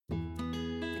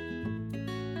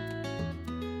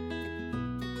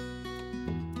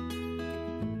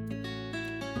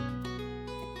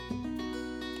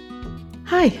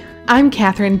Hi, I'm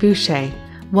Catherine Boucher.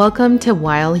 Welcome to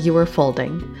While You Were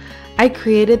Folding. I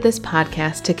created this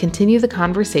podcast to continue the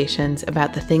conversations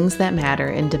about the things that matter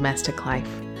in domestic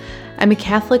life. I'm a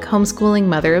Catholic homeschooling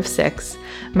mother of 6.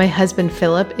 My husband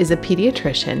Philip is a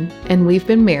pediatrician, and we've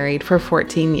been married for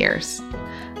 14 years.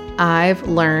 I've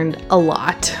learned a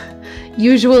lot,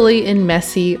 usually in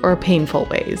messy or painful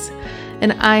ways,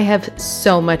 and I have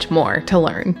so much more to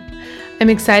learn. I'm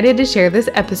excited to share this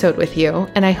episode with you,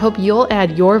 and I hope you'll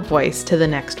add your voice to the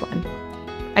next one.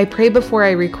 I pray before I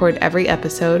record every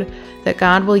episode that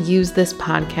God will use this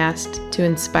podcast to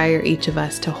inspire each of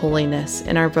us to holiness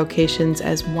in our vocations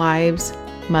as wives,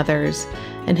 mothers,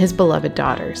 and His beloved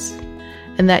daughters,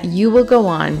 and that you will go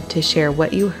on to share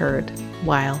what you heard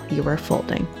while you were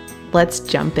folding. Let's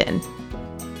jump in.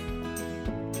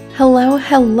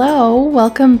 Hello.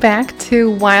 Welcome back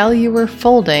to While You Were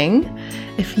Folding.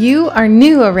 If you are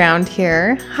new around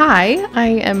here, hi, I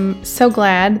am so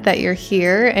glad that you're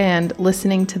here and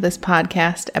listening to this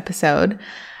podcast episode.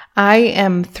 I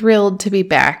am thrilled to be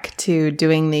back to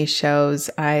doing these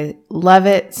shows. I love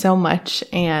it so much,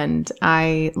 and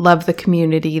I love the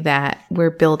community that we're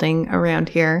building around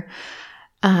here.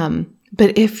 But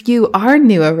if you are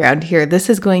new around here,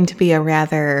 this is going to be a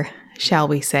rather, shall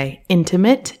we say,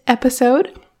 intimate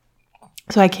episode.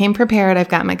 So I came prepared. I've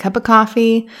got my cup of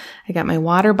coffee. I got my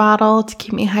water bottle to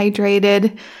keep me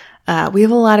hydrated. We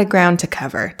have a lot of ground to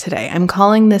cover today. I'm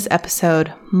calling this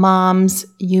episode, Moms,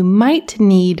 You Might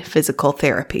Need Physical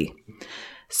Therapy.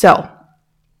 So,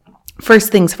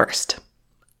 first things first.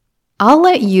 I'll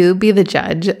let you be the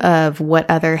judge of what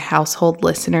other household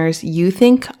listeners you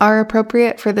think are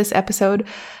appropriate for this episode.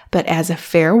 But as a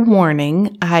fair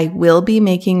warning, I will be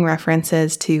making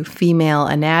references to female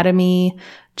anatomy,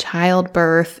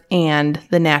 childbirth, and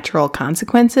the natural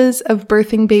consequences of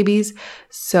birthing babies.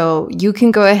 So you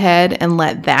can go ahead and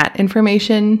let that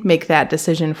information make that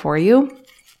decision for you.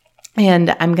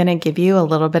 And I'm going to give you a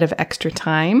little bit of extra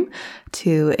time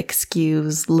to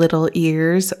excuse little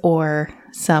ears or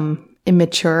some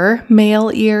immature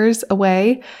male ears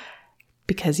away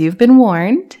because you've been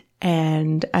warned.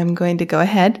 And I'm going to go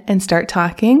ahead and start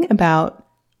talking about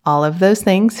all of those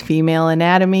things: female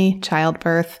anatomy,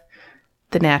 childbirth,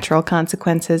 the natural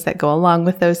consequences that go along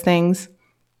with those things.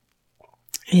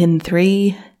 In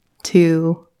 3,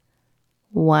 2,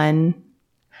 1,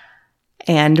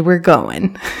 and we're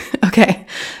going. Okay,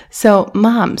 so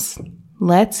moms,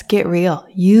 let's get real.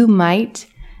 You might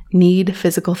need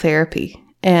physical therapy.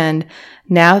 And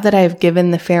now that I've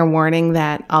given the fair warning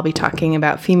that I'll be talking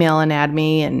about female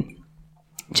anatomy and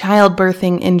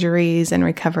childbirthing injuries and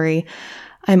recovery,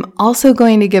 I'm also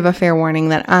going to give a fair warning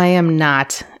that I am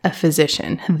not a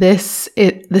physician. This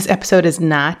episode is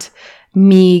not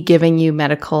me giving you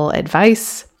medical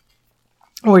advice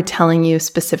or telling you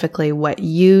specifically what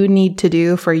you need to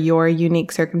do for your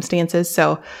unique circumstances.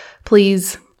 So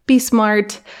please be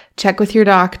smart, check with your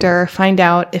doctor, find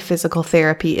out if physical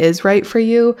therapy is right for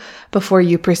you before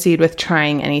you proceed with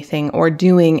trying anything or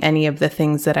doing any of the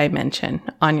things that I mention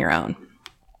on your own.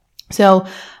 So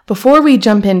before we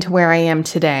jump into where I am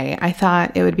today, I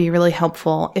thought it would be really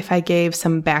helpful if I gave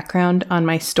some background on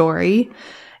my story.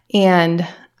 And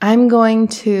I'm going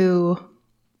to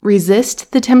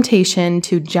resist the temptation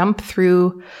to jump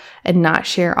through and not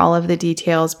share all of the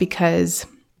details, because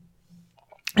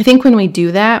I think when we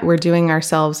do that, we're doing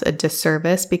ourselves a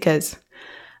disservice, because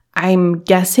I'm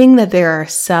guessing that there are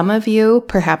some of you,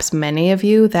 perhaps many of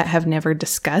you, that have never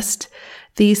discussed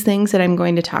these things that I'm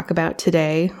going to talk about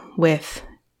today with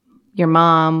your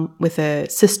mom, with a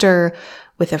sister,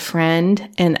 with a friend.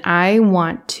 And I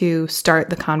want to start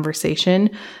the conversation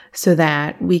so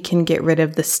that we can get rid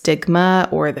of the stigma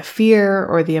or the fear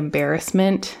or the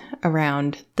embarrassment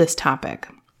around this topic.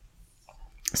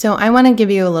 So I want to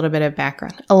give you a lot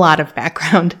of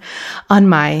background on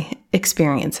my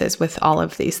experiences with all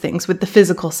of these things, with the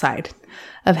physical side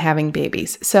of having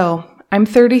babies. So I'm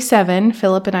 37.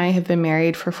 Philip and I have been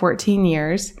married for 14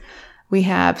 years. We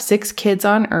have 6 kids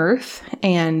on earth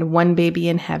and 1 baby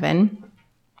in heaven.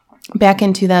 Back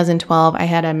in 2012, I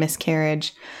had a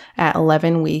miscarriage at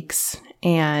 11 weeks.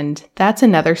 And that's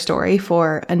another story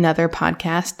for another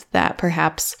podcast that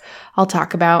perhaps I'll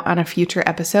talk about on a future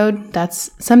episode.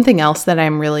 That's something else that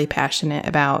I'm really passionate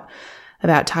about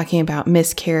talking about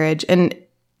miscarriage. And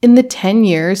in the 10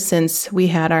 years since we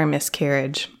had our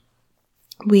miscarriage,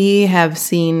 we have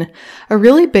seen a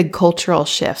really big cultural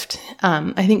shift.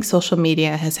 I think social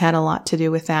media has had a lot to do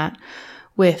with that,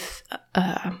 with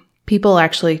people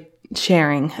actually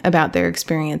sharing about their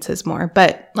experiences more.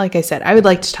 But like I said, I would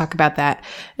like to talk about that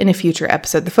in a future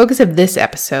episode. The focus of this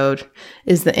episode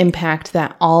is the impact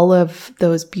that all of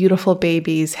those beautiful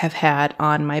babies have had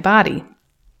on my body.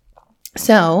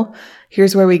 So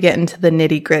here's where we get into the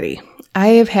nitty-gritty. I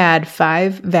have had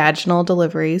 5 vaginal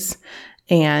deliveries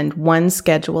and 1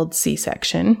 scheduled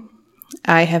C-section.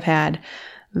 I have had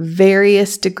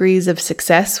various degrees of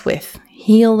success with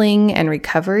healing and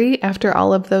recovery after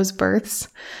all of those births.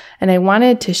 And I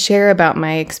wanted to share about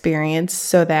my experience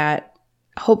so that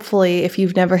hopefully, if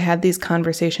you've never had these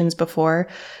conversations before,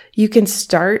 you can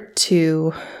start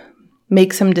to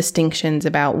make some distinctions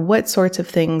about what sorts of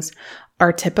things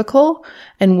are typical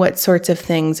and what sorts of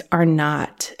things are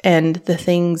not, and the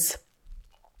things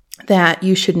that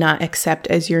you should not accept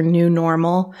as your new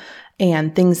normal,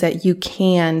 and things that you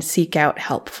can seek out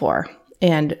help for,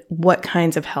 and what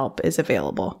kinds of help is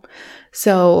available.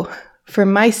 So for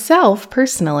myself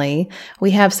personally, we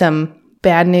have some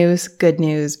bad news, good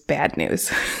news, bad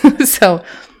news. So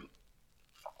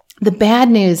the bad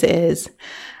news is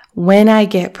when I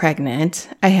get pregnant,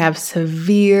 I have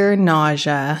severe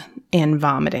nausea and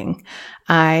vomiting.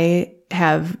 I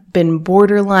have been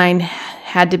borderline,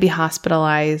 had to be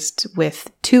hospitalized with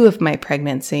 2 of my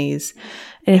pregnancies.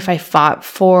 And if I fought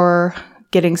for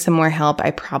getting some more help,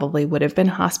 I probably would have been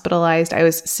hospitalized. I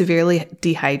was severely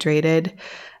dehydrated,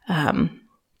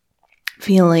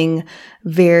 feeling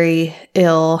very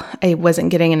ill. I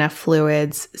wasn't getting enough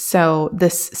fluids. So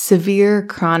this severe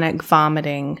chronic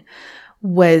vomiting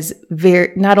was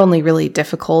not only really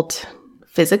difficult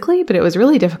physically, but it was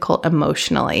really difficult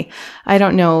emotionally. I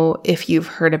don't know if you've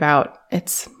heard about,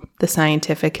 it's the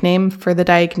scientific name for the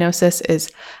diagnosis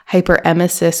is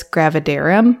hyperemesis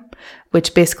gravidarum,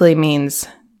 which basically means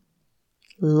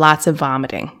lots of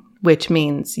vomiting, which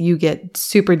means you get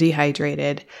super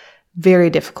dehydrated, very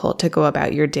difficult to go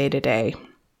about your day-to-day.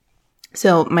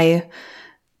 So my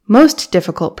most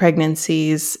difficult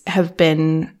pregnancies have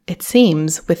been, it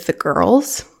seems, with the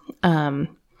girls.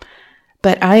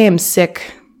 But I am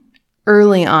sick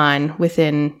early on,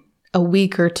 within a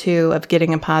week or 2 of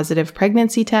getting a positive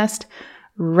pregnancy test,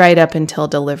 right up until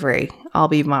delivery. I'll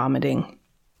be vomiting.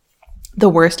 The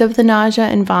worst of the nausea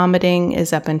and vomiting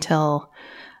is up until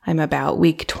I'm about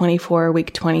week 24,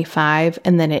 week 25,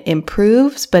 and then it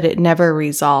improves, but it never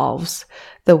resolves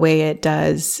the way it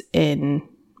does in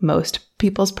most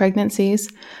people's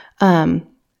pregnancies.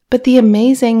 But the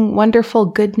amazing, wonderful,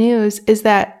 good news is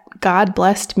that God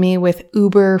blessed me with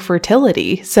uber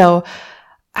fertility. So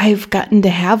I've gotten to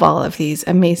have all of these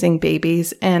amazing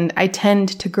babies, and I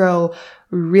tend to grow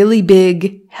really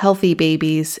big, healthy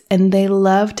babies, and they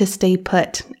love to stay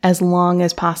put as long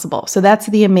as possible. So that's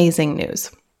the amazing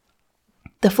news.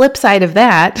 The flip side of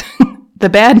that, the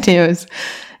bad news,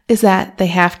 is that they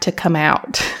have to come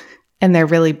out, and they're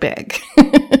really big.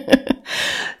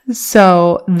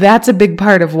 So that's a big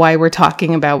part of why we're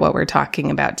talking about what we're talking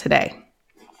about today.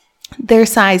 Their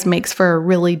size makes for a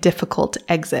really difficult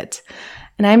exit.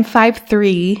 And I'm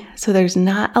 5'3", so there's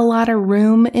not a lot of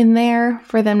room in there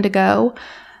for them to go.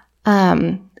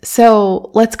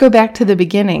 So let's go back to the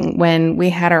beginning when we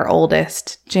had our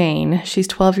oldest, Jane. She's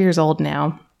 12 years old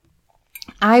now.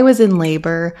 I was in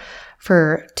labor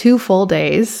for 2 full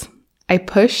days. I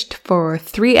pushed for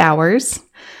 3 hours,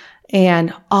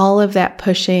 and all of that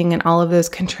pushing and all of those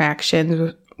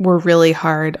contractions were really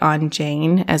hard on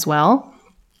Jane as well.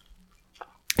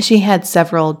 She had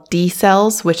several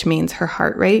decels, which means her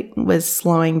heart rate was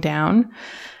slowing down.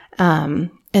 And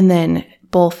then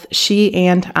both she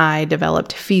and I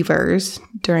developed fevers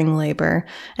during labor.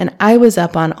 And I was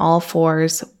up on all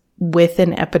 4s with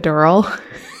an epidural,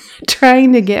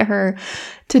 trying to get her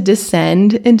to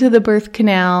descend into the birth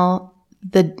canal.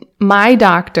 My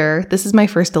doctor, this is my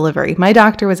first delivery. My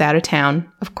doctor was out of town,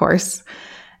 of course.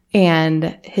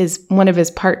 And one of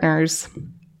his partners,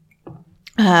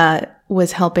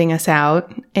 was helping us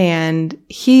out, and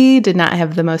he did not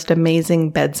have the most amazing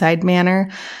bedside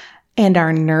manner. And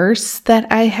our nurse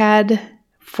that I had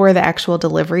for the actual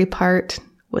delivery part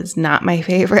was not my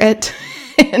favorite.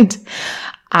 And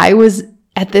I was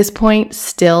at this point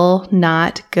still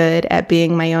not good at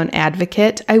being my own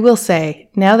advocate. I will say,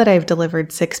 now that I've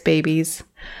delivered 6 babies,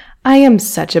 I am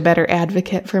such a better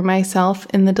advocate for myself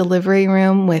in the delivery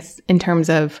room in terms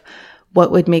of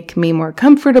what would make me more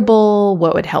comfortable,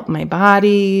 what would help my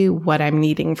body, what I'm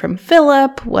needing from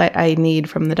Philip, what I need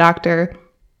from the doctor.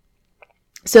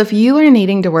 So if you are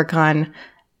needing to work on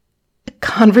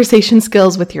conversation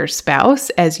skills with your spouse,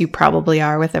 as you probably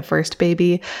are with a first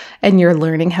baby, and you're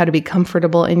learning how to be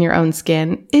comfortable in your own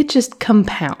skin, it just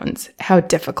compounds how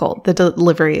difficult the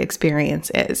delivery experience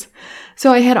is.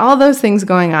 So I had all those things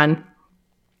going on.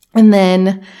 And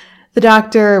then the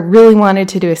doctor really wanted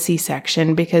to do a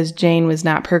C-section because Jane was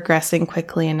not progressing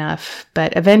quickly enough.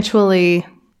 But eventually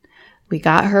we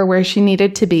got her where she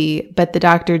needed to be, but the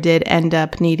doctor did end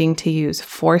up needing to use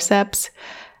forceps.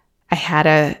 I had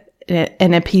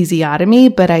an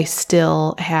episiotomy, but I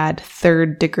still had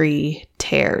 3rd-degree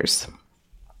tears.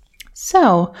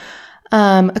 So,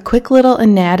 a quick little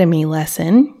anatomy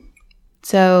lesson.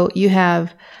 So you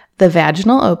have the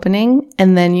vaginal opening,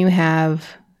 and then you have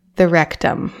the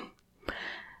rectum,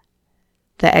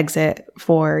 the exit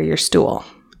for your stool.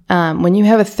 When you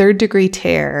have a 3rd-degree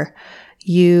tear,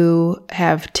 you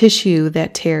have tissue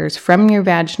that tears from your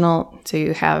vaginal. So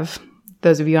you have,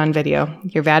 those of you on video,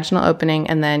 your vaginal opening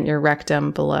and then your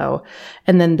rectum below.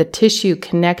 And then the tissue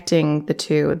connecting the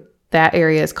two, that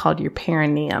area is called your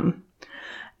perineum.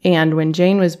 And when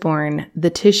Jane was born, the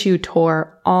tissue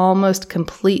tore almost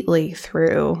completely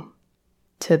through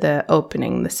to the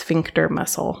opening, the sphincter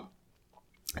muscle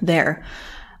there.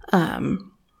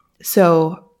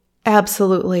 So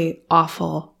absolutely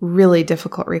awful, really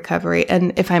difficult recovery.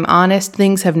 And if I'm honest,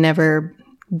 things have never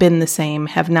been the same,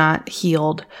 have not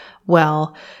healed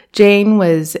well. Jane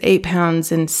was 8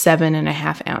 pounds and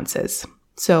 7.5 ounces.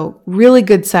 So really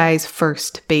good size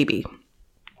first baby.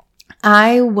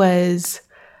 I was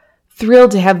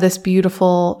thrilled to have this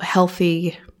beautiful,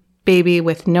 healthy baby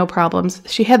with no problems.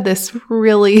 She had this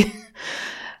really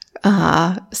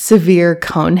severe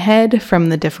cone head from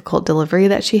the difficult delivery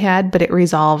that she had, but it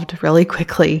resolved really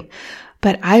quickly.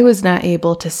 But I was not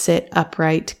able to sit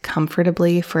upright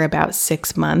comfortably for about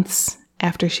 6 months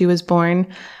after she was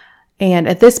born. And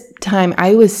at this time,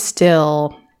 I was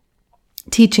still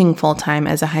teaching full-time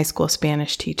as a high school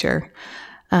Spanish teacher.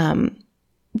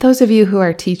 Those of you who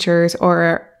are teachers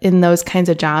or in those kinds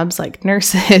of jobs like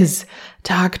nurses,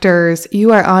 doctors,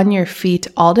 you are on your feet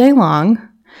all day long.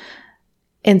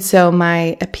 And so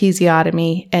my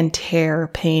episiotomy and tear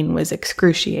pain was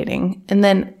excruciating. And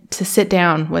then to sit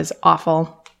down was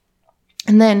awful.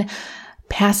 And then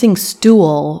passing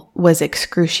stool was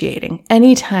excruciating.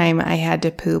 Anytime I had to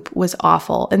poop was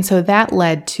awful. And so that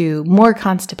led to more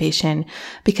constipation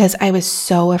because I was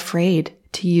so afraid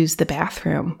to use the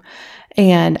bathroom.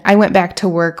 And I went back to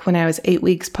work when I was 8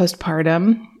 weeks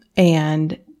postpartum,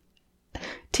 and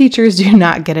teachers do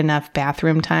not get enough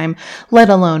bathroom time, let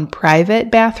alone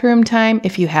private bathroom time.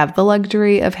 If you have the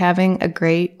luxury of having a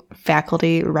great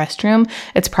faculty restroom,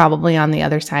 it's probably on the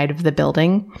other side of the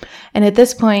building. And at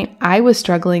this point, I was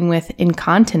struggling with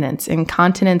incontinence.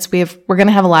 Incontinence, we're going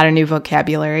to have a lot of new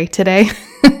vocabulary today.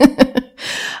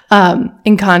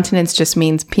 Incontinence just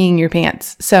means peeing your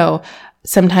pants. So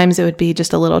sometimes it would be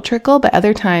just a little trickle, but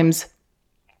other times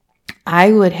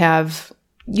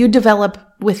you develop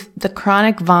with the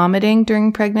chronic vomiting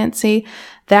during pregnancy.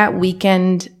 That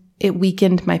weekend, it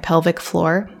weakened my pelvic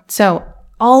floor. So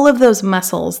all of those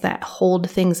muscles that hold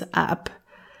things up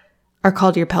are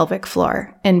called your pelvic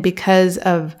floor. And because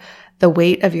of the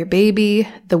weight of your baby,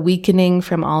 the weakening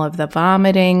from all of the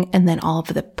vomiting, and then all of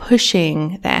the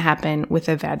pushing that happened with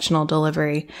a vaginal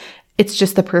delivery, it's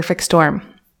just the perfect storm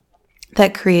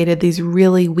that created these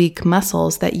really weak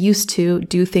muscles that used to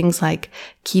do things like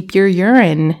keep your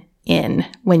urine in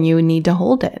when you need to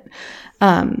hold it.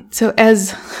 So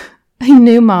as a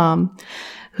new mom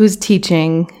who's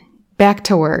teaching back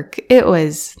to work, it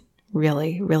was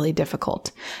really, really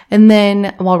difficult. And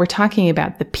then while we're talking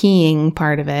about the peeing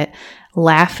part of it,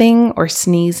 laughing or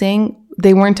sneezing,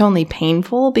 they weren't only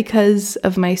painful because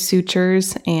of my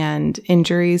sutures and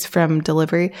injuries from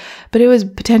delivery, but it was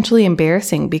potentially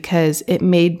embarrassing because it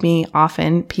made me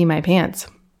often pee my pants.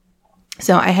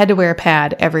 So I had to wear a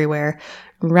pad everywhere.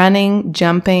 Running,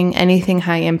 jumping, anything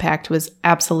high impact was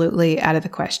absolutely out of the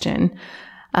question.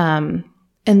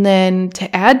 And then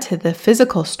to add to the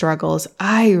physical struggles,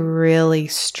 I really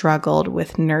struggled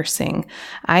with nursing.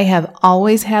 I have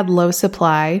always had low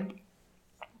supply.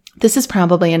 This is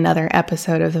probably another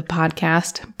episode of the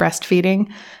podcast,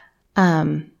 breastfeeding,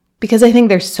 because I think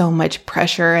there's so much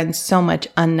pressure and so much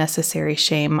unnecessary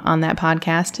shame on that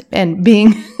podcast and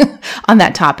being on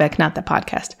that topic, not the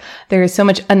podcast. There is so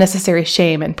much unnecessary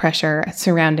shame and pressure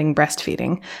surrounding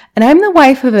breastfeeding. And I'm the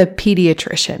wife of a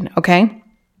pediatrician, okay?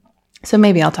 So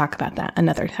maybe I'll talk about that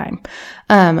another time.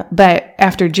 But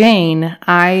after Jane,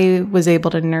 I was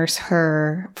able to nurse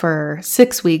her for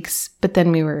 6 weeks, but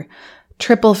then we were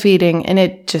triple feeding and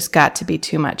it just got to be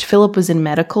too much. Philip was in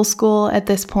medical school at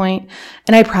this point,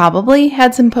 and I probably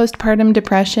had some postpartum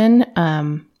depression.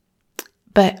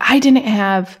 But I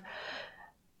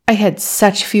had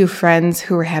such few friends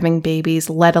who were having babies,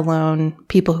 let alone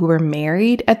people who were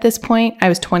married at this point. I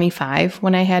was 25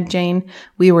 when I had Jane.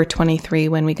 We were 23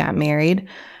 when we got married.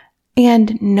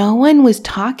 And no one was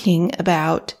talking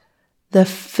about the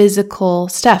physical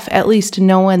stuff, at least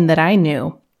no one that I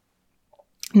knew.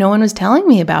 No one was telling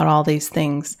me about all these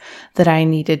things that I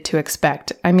needed to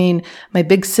expect. I mean, my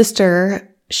big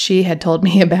sister, she had told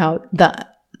me about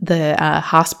the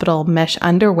hospital mesh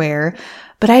underwear,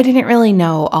 but I didn't really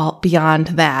know all beyond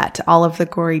that, all of the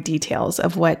gory details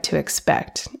of what to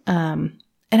expect.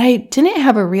 And I didn't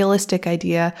have a realistic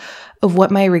idea of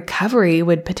what my recovery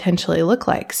would potentially look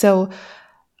like. So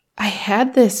I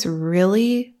had this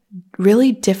really,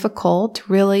 really difficult,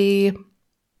 really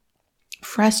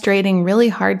frustrating, really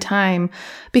hard time,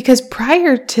 because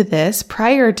prior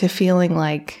to feeling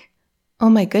like, oh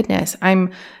my goodness,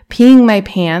 I'm peeing my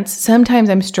pants. Sometimes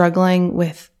I'm struggling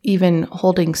with even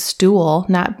holding stool,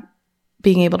 not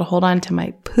being able to hold on to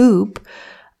my poop,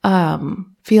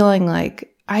 feeling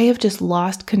like I have just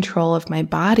lost control of my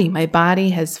body. My body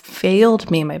has failed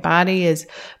me. My body is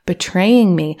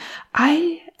betraying me.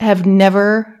 I have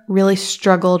never really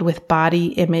struggled with body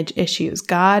image issues.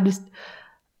 God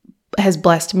has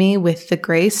blessed me with the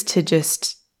grace to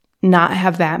just not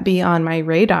have that be on my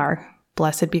radar.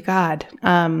 Blessed be God.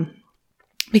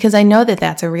 Because I know that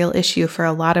that's a real issue for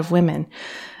a lot of women.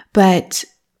 But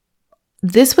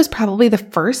this was probably the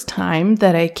first time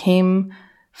that I came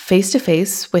face to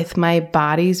face with my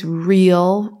body's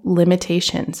real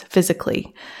limitations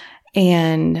physically.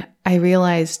 And I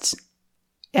realized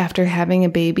after having a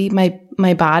baby,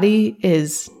 my body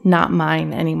is not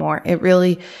mine anymore.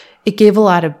 It gave a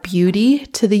lot of beauty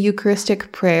to the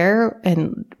Eucharistic prayer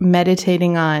and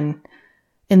meditating on,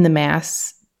 in the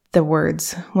Mass, the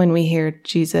words when we hear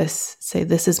Jesus say,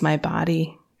 "This is my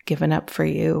body given up for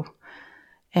you,"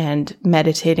 and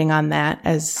meditating on that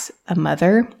as a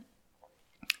mother.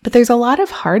 But there's a lot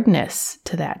of hardness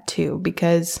to that too,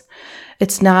 because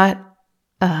it's not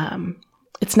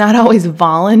always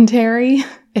voluntary.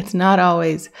 It's not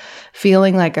always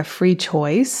feeling like a free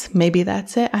choice. Maybe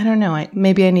that's it. I don't know.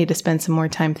 Maybe I need to spend some more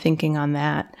time thinking on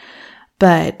that.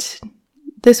 But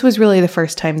this was really the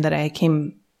first time that I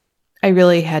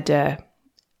really had to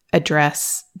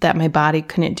address that my body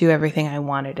couldn't do everything I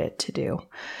wanted it to do.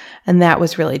 And that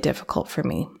was really difficult for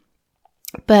me.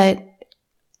 But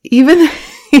even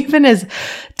as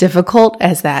difficult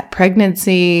as that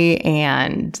pregnancy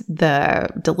and the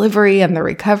delivery and the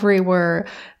recovery were,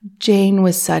 Jane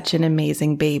was such an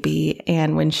amazing baby.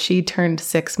 And when she turned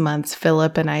 6 months,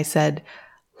 Philip and I said,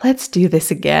 let's do this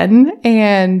again.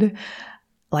 And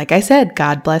like I said,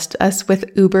 God blessed us with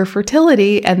uber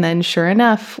fertility. And then sure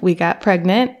enough, we got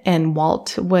pregnant, and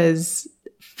Walt was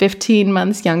 15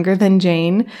 months younger than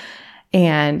Jane.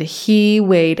 And he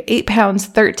weighed 8 pounds,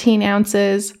 13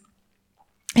 ounces.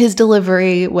 His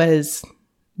delivery was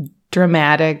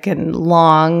dramatic and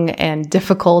long and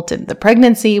difficult, and the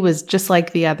pregnancy was just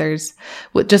like the others,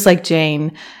 just like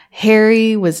Jane.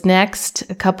 Harry was next.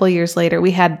 A couple years later,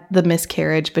 we had the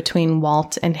miscarriage between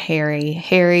Walt and Harry.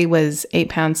 Harry was 8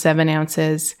 pounds, 7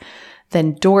 ounces.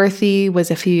 Then Dorothy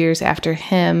was a few years after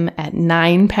him at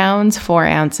 9 pounds, 4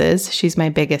 ounces. She's my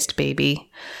biggest baby.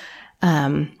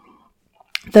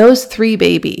 Those 3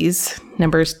 babies,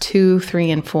 numbers 2,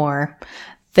 3, and 4,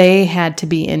 they had to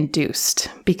be induced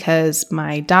because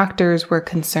my doctors were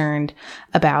concerned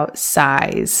about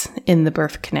size in the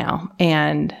birth canal.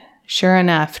 And sure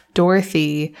enough,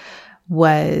 Dorothy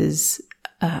was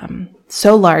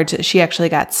so large that she actually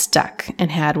got stuck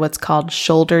and had what's called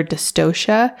shoulder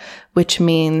dystocia, which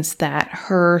means that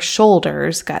her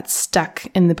shoulders got stuck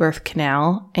in the birth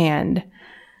canal. And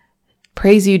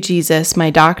praise you, Jesus, my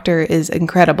doctor is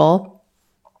incredible.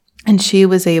 And she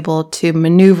was able to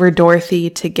maneuver Dorothy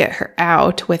to get her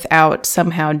out without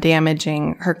somehow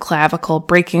damaging her clavicle,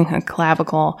 breaking her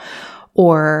clavicle,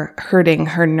 or hurting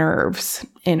her nerves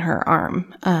in her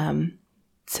arm.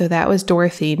 So that was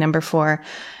Dorothy, number 4.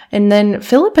 And then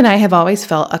Philip and I have always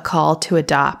felt a call to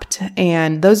adopt.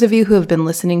 And those of you who have been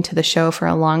listening to the show for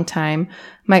a long time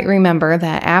might remember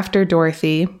that after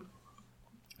Dorothy,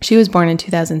 she was born in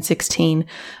 2016,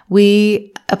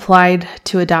 we applied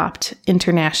to adopt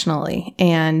internationally.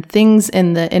 And things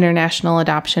in the international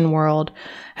adoption world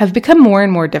have become more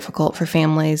and more difficult for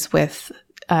families with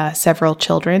several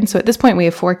children. So at this point, we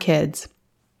have 4 kids.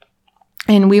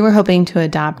 And we were hoping to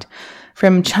adopt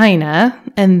from China.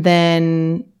 And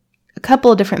then a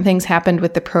couple of different things happened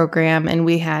with the program, and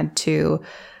we had to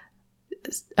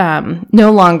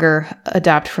no longer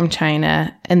adopt from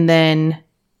China. And then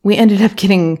we ended up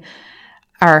getting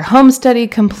our home study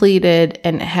completed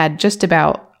and had just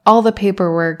about all the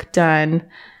paperwork done.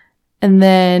 And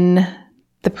then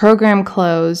the program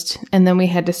closed, and then we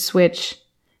had to switch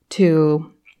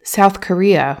to South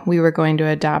Korea. We were going to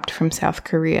adopt from South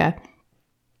Korea.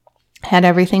 Had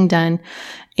everything done,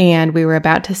 and we were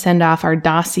about to send off our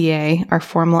dossier, our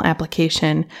formal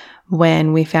application,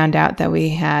 when we found out that we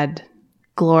had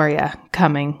Gloria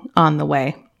coming on the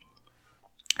way.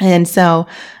 And so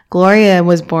Gloria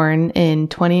was born in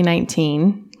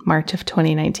 2019, March of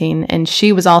 2019, and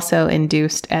she was also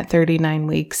induced at 39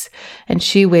 weeks, and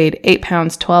she weighed 8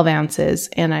 pounds, 12 ounces.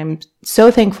 And I'm so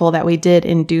thankful that we did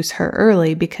induce her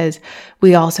early because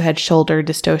we also had shoulder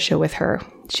dystocia with her.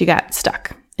 She got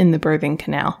stuck in the birthing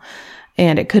canal,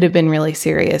 and it could have been really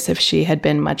serious if she had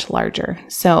been much larger.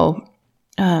 So,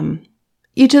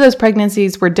 each of those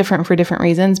pregnancies were different for different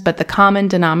reasons, but the common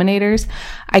denominators,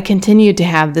 I continued to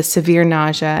have the severe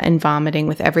nausea and vomiting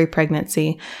with every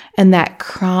pregnancy. And that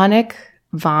chronic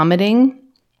vomiting,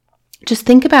 just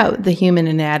think about the human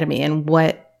anatomy and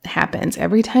what happens.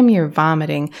 Every time you're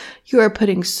vomiting, you are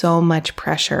putting so much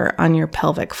pressure on your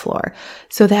pelvic floor.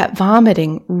 So that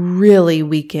vomiting really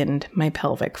weakened my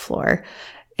pelvic floor.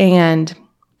 And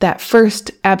that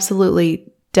first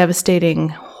absolutely devastating,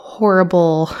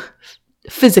 horrible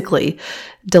physically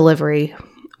delivery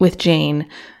with Jane,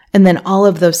 and then all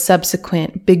of those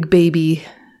subsequent big baby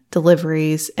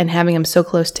deliveries and having them so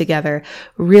close together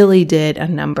really did a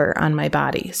number on my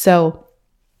body. So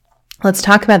let's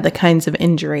talk about the kinds of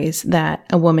injuries that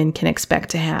a woman can expect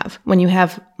to have when you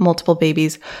have multiple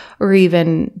babies or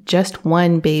even just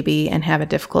one baby and have a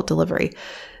difficult delivery.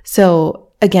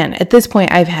 So again, at this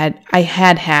point, I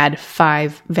had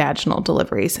 5 vaginal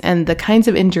deliveries, and the kinds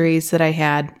of injuries that I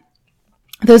had,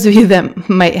 those of you that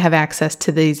might have access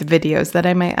to these videos that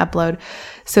I might upload.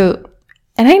 So,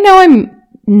 and I know I'm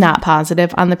not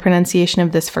positive on the pronunciation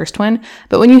of this first one,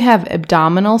 but when you have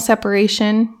abdominal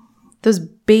separation, those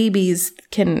babies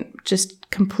can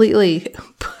just completely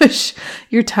push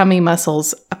your tummy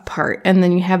muscles apart. And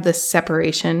then you have this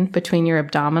separation between your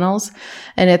abdominals,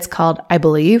 and it's called, I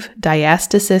believe,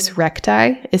 diastasis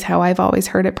recti is how I've always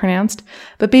heard it pronounced.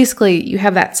 But basically you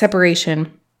have that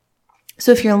separation.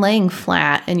 So if you're laying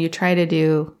flat and you try to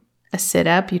do a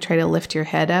sit-up, you try to lift your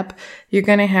head up, you're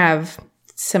going to have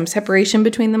some separation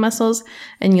between the muscles,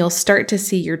 and you'll start to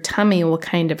see your tummy will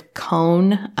kind of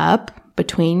cone up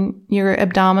between your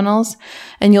abdominals,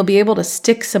 and you'll be able to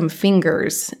stick some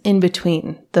fingers in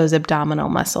between those abdominal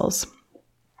muscles.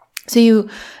 So you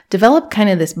develop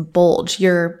kind of this bulge.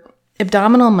 Your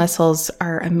abdominal muscles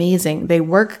are amazing. They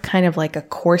work kind of like a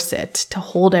corset to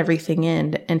hold everything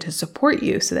in and to support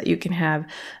you so that you can have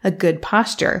a good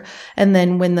posture. And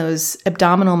then when those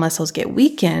abdominal muscles get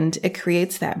weakened, it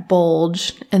creates that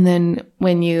bulge. And then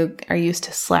when you are used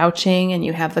to slouching and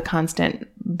you have the constant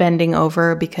bending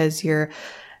over because you're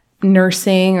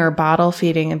nursing or bottle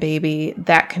feeding a baby,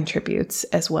 that contributes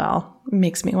as well. It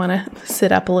makes me want to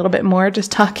sit up a little bit more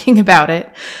just talking about it.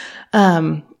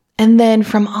 And then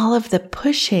from all of the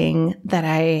pushing that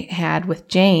I had with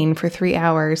Jane for 3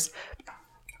 hours,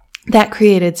 that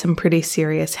created some pretty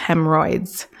serious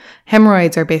hemorrhoids.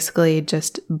 Hemorrhoids are basically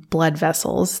just blood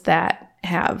vessels that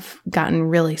have gotten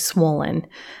really swollen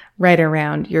right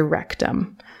around your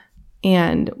rectum.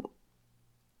 And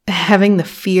having the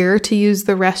fear to use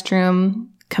the restroom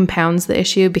compounds the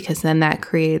issue, because then that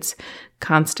creates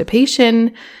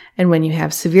constipation. And when you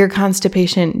have severe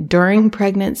constipation during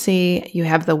pregnancy, you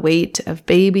have the weight of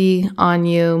baby on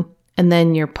you, and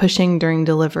then you're pushing during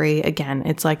delivery. Again,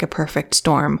 it's like a perfect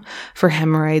storm for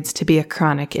hemorrhoids to be a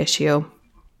chronic issue.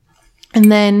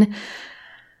 And then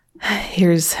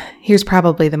here's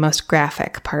probably the most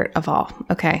graphic part of all.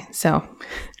 Okay, so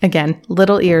again,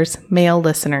 little ears, male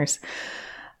listeners.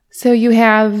 So you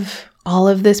have all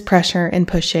of this pressure and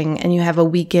pushing, and you have a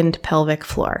weakened pelvic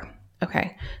floor.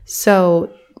 Okay,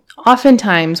 so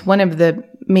oftentimes one of the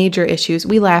major issues,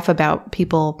 we laugh about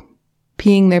people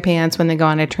peeing their pants when they go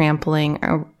on a trampoline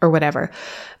or whatever,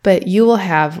 but you will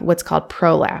have what's called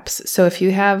prolapse. So if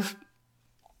you have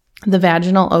the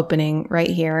vaginal opening right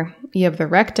here, you have the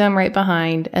rectum right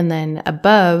behind, and then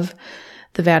above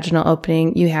the vaginal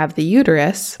opening, you have the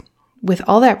uterus. With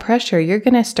all that pressure, you're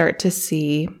going to start to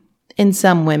see, in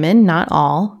some women, not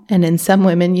all, and in some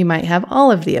women, you might have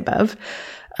all of the above,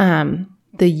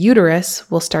 the uterus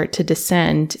will start to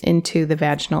descend into the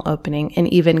vaginal opening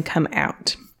and even come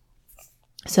out.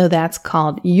 So that's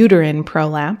called uterine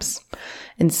prolapse.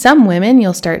 In some women,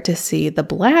 you'll start to see the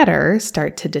bladder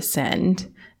start to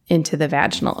descend into the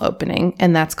vaginal opening,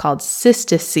 and that's called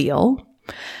cystocele.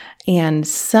 And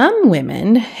some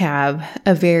women have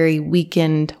a very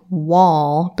weakened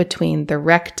wall between the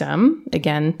rectum,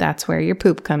 again, that's where your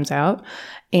poop comes out,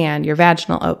 and your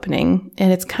vaginal opening.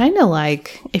 And it's kind of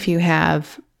like if you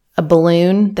have a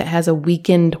balloon that has a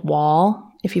weakened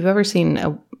wall. If you've ever seen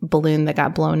a balloon that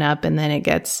got blown up and then it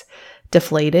gets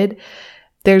deflated,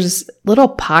 there's little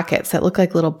pockets that look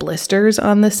like little blisters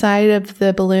on the side of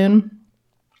the balloon.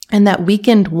 And that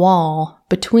weakened wall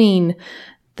between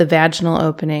the vaginal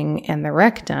opening and the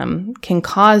rectum can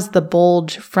cause the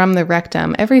bulge from the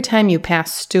rectum. Every time you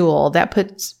pass stool, that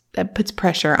puts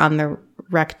pressure on the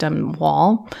rectum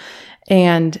wall,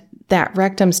 and that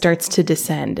rectum starts to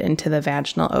descend into the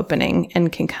vaginal opening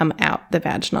and can come out the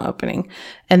vaginal opening.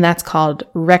 And that's called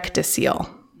rectocele.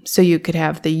 So you could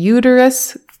have the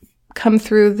uterus come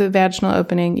through the vaginal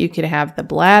opening. You could have the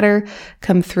bladder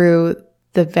come through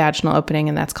the vaginal opening,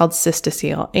 and that's called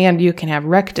cystocele. And you can have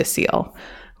rectocele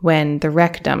when the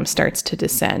rectum starts to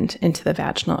descend into the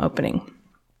vaginal opening.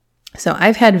 So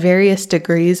I've had various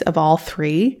degrees of all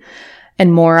three,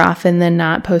 and more often than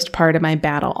not, postpartum, I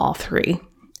battle all three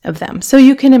of them. So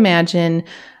you can imagine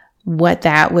what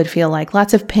that would feel like.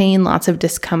 Lots of pain, lots of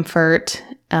discomfort,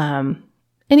 and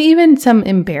even some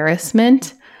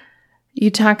embarrassment.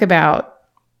 You talk about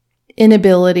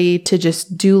inability to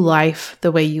just do life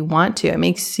the way you want to. It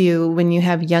makes you, when you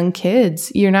have young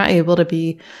kids, you're not able to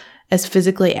be as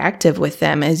physically active with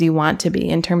them as you want to be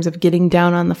in terms of getting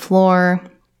down on the floor,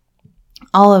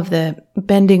 all of the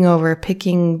bending over,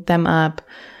 picking them up.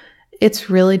 It's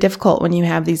really difficult when you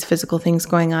have these physical things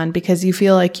going on because you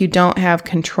feel like you don't have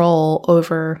control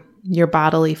over your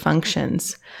bodily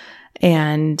functions.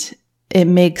 And it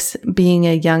makes being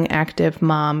a young, active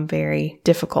mom very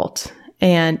difficult.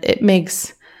 And it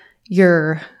makes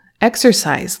your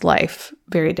exercise life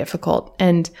very difficult.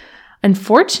 And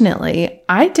unfortunately,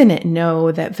 I didn't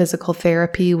know that physical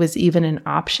therapy was even an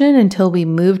option until we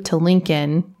moved to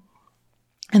Lincoln.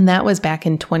 And that was back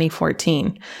in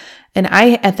 2014. And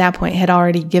I, at that point, had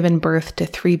already given birth to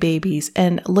 3 babies.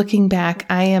 And looking back,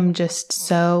 I am just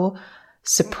so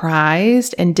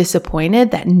surprised and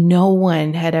disappointed that no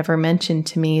one had ever mentioned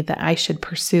to me that I should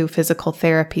pursue physical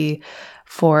therapy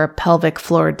for pelvic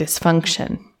floor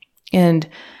dysfunction. And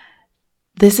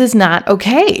this is not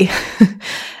okay.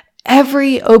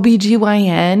 Every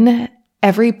OBGYN,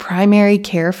 every primary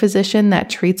care physician that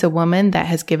treats a woman that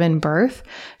has given birth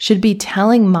should be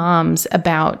telling moms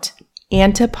about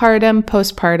antepartum,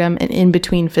 postpartum, and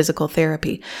in-between physical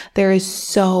therapy. There is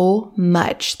so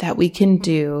much that we can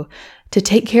do to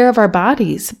take care of our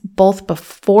bodies, both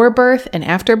before birth and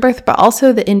after birth, but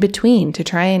also the in-between to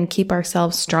try and keep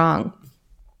ourselves strong.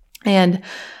 And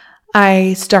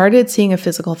I started seeing a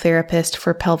physical therapist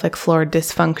for pelvic floor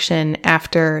dysfunction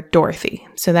after Dorothy.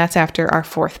 So that's after our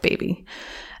 4th baby.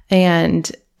 And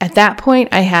at that point,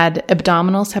 I had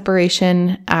abdominal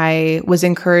separation. I was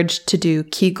encouraged to do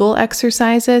Kegel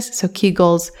exercises. So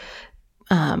Kegels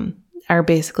are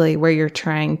basically where you're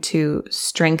trying to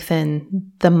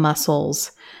strengthen the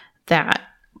muscles that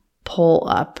pull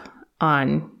up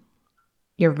on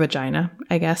your vagina,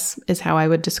 I guess is how I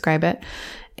would describe it.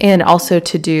 And also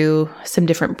to do some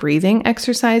different breathing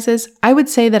exercises. I would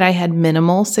say that I had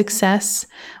minimal success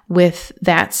with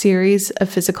that series of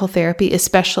physical therapy,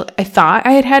 especially I thought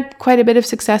I had quite a bit of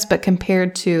success, but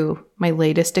compared to my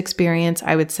latest experience,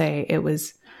 I would say it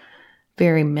was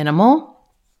very minimal.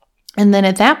 And then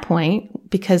at that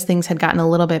point, because things had gotten a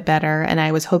little bit better and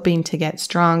I was hoping to get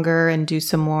stronger and do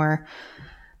some more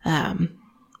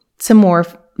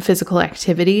physical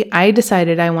activity, I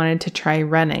decided I wanted to try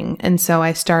running. And so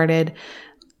I started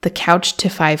the Couch to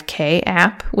 5K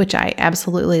app, which I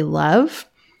absolutely love.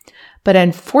 But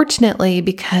unfortunately,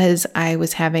 because I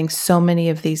was having so many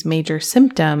of these major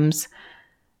symptoms,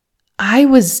 I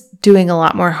was doing a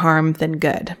lot more harm than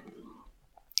good.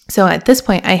 So at this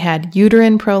point, I had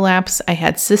uterine prolapse, I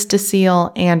had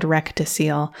cystocele and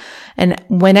rectocele. And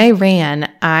when I ran,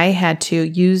 I had to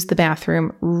use the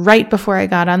bathroom right before I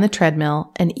got on the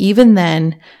treadmill. And even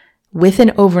then, with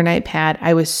an overnight pad,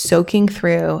 I was soaking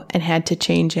through and had to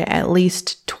change it at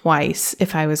least twice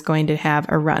if I was going to have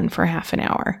a run for half an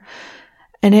hour.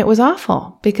 And it was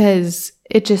awful because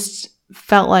it just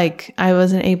felt like I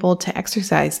wasn't able to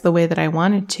exercise the way that I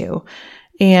wanted to.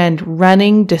 And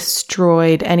running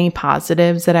destroyed any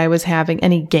positives that I was having,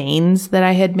 any gains that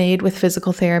I had made with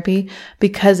physical therapy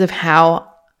because of how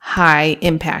high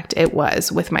impact it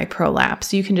was with my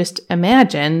prolapse. You can just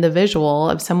imagine the visual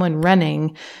of someone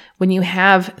running when you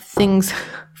have things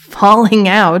falling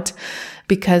out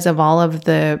because of all of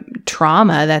the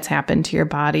trauma that's happened to your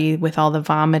body with all the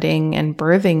vomiting and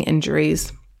birthing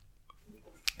injuries.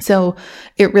 So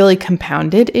it really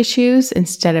compounded issues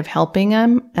instead of helping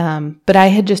them. But I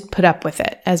had just put up with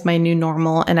it as my new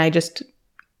normal. And I just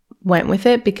went with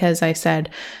it because I said,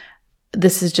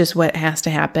 this is just what has to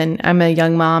happen. I'm a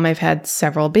young mom. I've had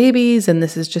several babies and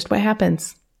this is just what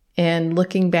happens. And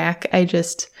looking back,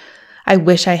 I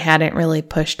wish I hadn't really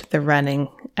pushed the running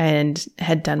and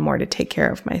had done more to take care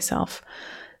of myself.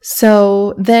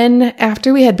 So then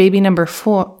after we had baby number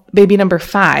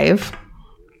 5,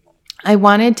 I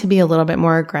wanted to be a little bit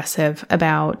more aggressive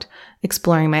about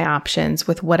exploring my options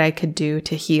with what I could do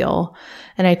to heal.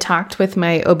 And I talked with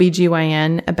my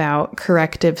OBGYN about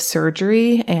corrective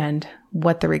surgery and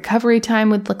what the recovery time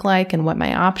would look like and what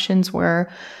my options were.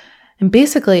 And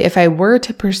basically, if I were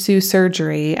to pursue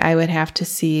surgery, I would have to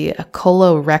see a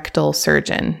colorectal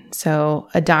surgeon, so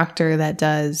a doctor that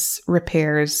does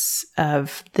repairs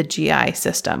of the GI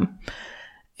system.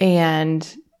 And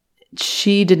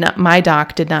my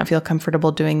doc did not feel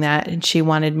comfortable doing that, and she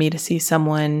wanted me to see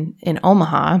someone in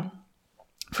Omaha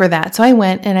for that. So I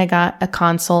went and I got a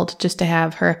consult just to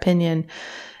have her opinion.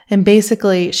 And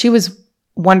basically, she was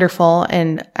wonderful,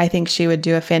 and I think she would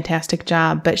do a fantastic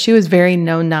job, but she was very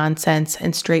no nonsense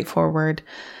and straightforward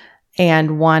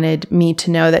and wanted me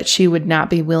to know that she would not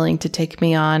be willing to take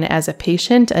me on as a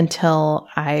patient until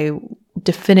I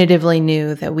definitively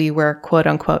knew that we were quote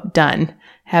unquote done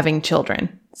having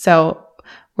children. So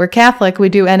we're Catholic, we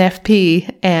do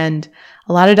NFP, and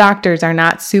a lot of doctors are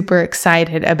not super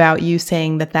excited about you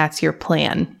saying that that's your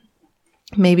plan.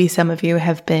 Maybe some of you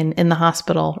have been in the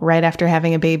hospital right after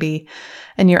having a baby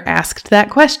and you're asked that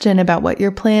question about what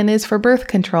your plan is for birth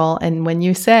control. And when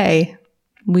you say,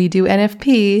 we do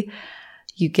NFP,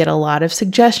 you get a lot of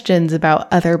suggestions about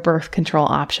other birth control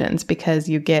options because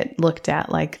you get looked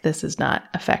at like this is not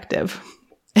effective.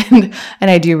 And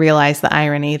I do realize the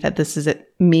irony that this is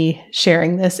me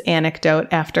sharing this anecdote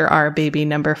after our baby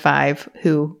number 5,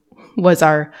 who was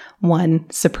our one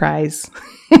surprise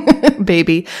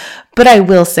baby. But I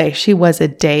will say she was a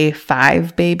day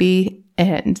 5 baby.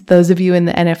 And those of you in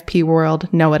the NFP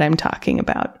world know what I'm talking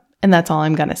about. And that's all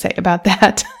I'm going to say about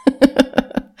that.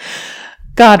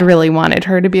 God really wanted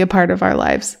her to be a part of our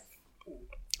lives.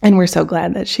 And we're so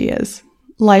glad that she is.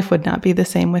 Life would not be the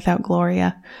same without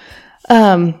Gloria.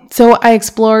 So I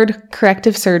explored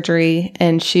corrective surgery,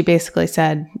 and she basically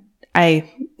said,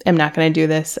 I am not going to do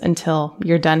this until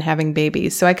you're done having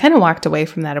babies. So I kind of walked away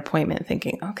from that appointment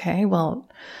thinking, okay, well,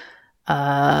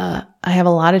 I have a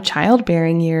lot of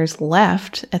childbearing years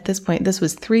left at this point. This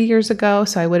was 3 years ago,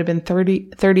 so I would have been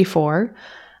 34.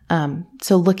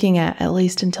 So looking at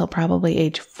least until probably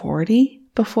age 40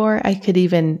 before I could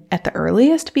even at the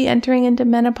earliest be entering into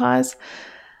menopause.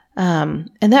 And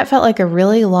that felt like a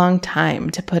really long time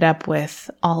to put up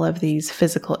with all of these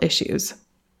physical issues.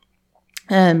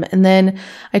 And then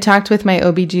I talked with my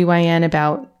OBGYN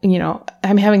about,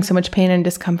 I'm having so much pain and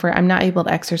discomfort. I'm not able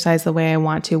to exercise the way I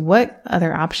want to. What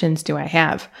other options do I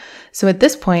have? So at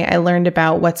this point, I learned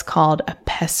about what's called a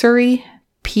pessary,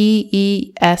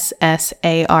 Pessary,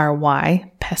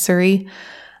 pessary.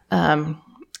 And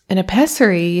a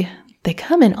pessary, they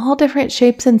come in all different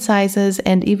shapes and sizes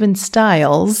and even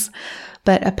styles.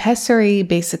 But a pessary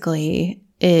basically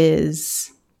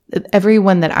is, every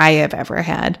one that I have ever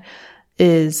had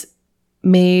is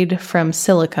made from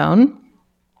silicone,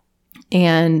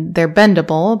 and they're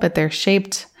bendable, but they're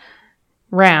shaped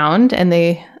round, and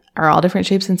they are all different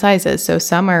shapes and sizes. So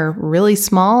some are really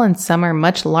small and some are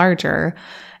much larger,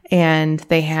 and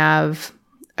they have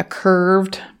a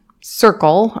curved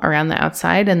circle around the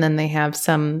outside, and then they have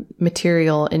some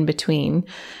material in between.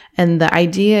 And the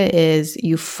idea is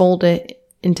you fold it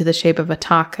into the shape of a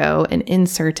taco and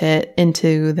insert it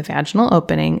into the vaginal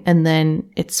opening, and then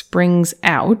it springs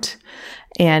out,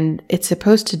 and it's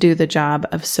supposed to do the job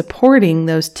of supporting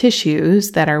those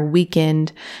tissues that are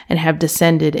weakened and have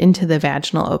descended into the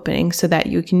vaginal opening so that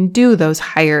you can do those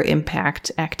higher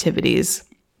impact activities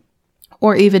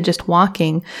or even just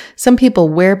walking. Some people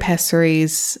wear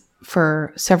pessaries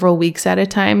for several weeks at a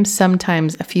time,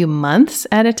 sometimes a few months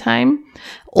at a time.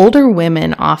 Older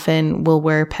women often will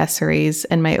wear pessaries,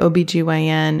 and my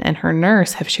OBGYN and her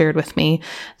nurse have shared with me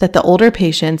that the older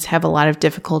patients have a lot of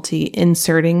difficulty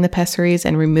inserting the pessaries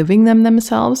and removing them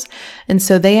themselves. And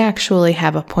so they actually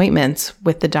have appointments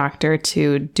with the doctor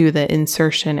to do the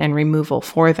insertion and removal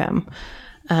for them.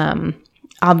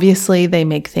 Obviously, they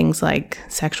make things like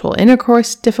sexual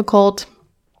intercourse difficult.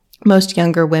 Most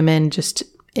younger women just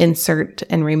insert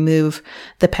and remove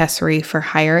the pessary for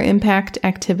higher impact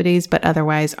activities, but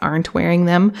otherwise aren't wearing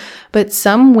them. But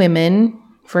some women,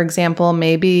 for example,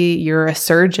 maybe you're a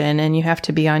surgeon and you have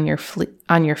to be on your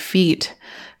feet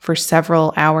for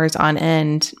several hours on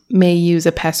end, may use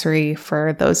a pessary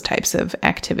for those types of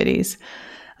activities.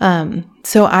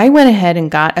 So I went ahead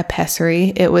and got a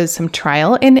pessary. It was some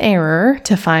trial and error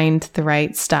to find the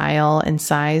right style and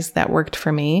size that worked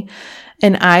for me.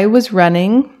 And I was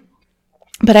running,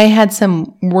 but I had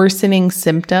some worsening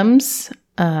symptoms.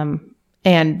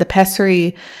 And the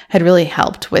pessary had really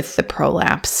helped with the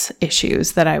prolapse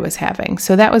issues that I was having.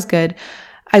 So that was good.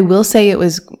 I will say it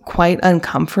was quite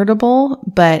uncomfortable,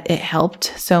 but it helped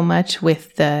so much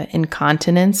with the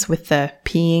incontinence, with the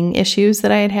peeing issues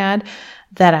that I had,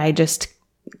 that I just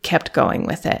kept going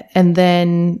with it. And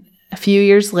then a few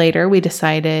years later, we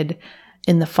decided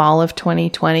in the fall of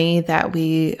 2020 that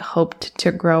we hoped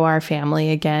to grow our family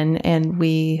again. And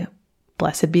we,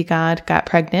 blessed be God, got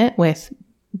pregnant with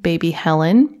baby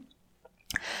Helen.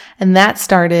 And that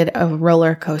started a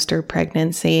roller coaster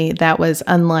pregnancy that was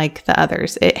unlike the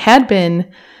others. It had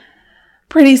been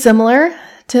pretty similar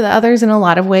to the others in a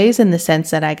lot of ways, in the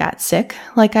sense that I got sick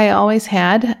like I always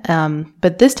had.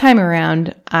 But this time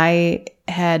around, I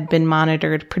had been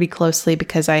monitored pretty closely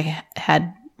because I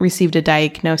had received a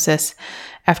diagnosis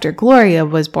after Gloria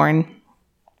was born.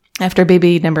 After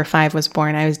baby number 5 was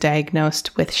born, I was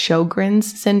diagnosed with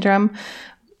Sjogren's syndrome.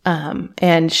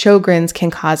 And Sjogren's can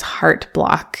cause heart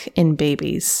block in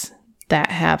babies that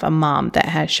have a mom that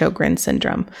has Sjogren's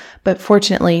syndrome. But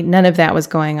fortunately, none of that was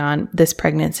going on this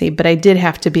pregnancy, but I did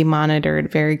have to be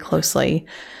monitored very closely.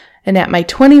 And at my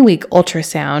 20-week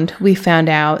ultrasound, we found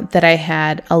out that I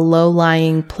had a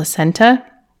low-lying placenta.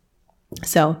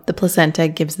 So the placenta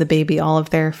gives the baby all of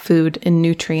their food and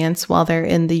nutrients while they're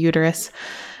in the uterus.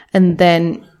 And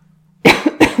then,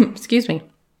 excuse me,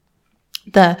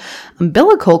 the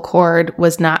umbilical cord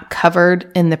was not covered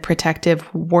in the protective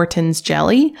Wharton's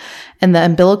jelly, and the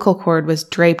umbilical cord was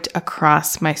draped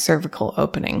across my cervical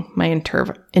opening, my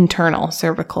internal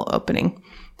cervical opening.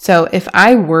 So if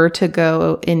I were to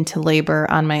go into labor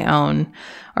on my own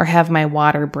or have my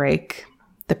water break,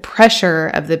 the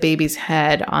pressure of the baby's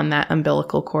head on that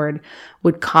umbilical cord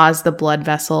would cause the blood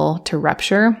vessel to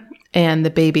rupture, and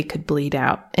the baby could bleed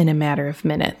out in a matter of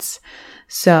minutes.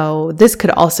 So this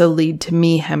could also lead to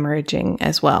me hemorrhaging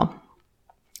as well.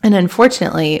 And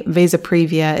unfortunately,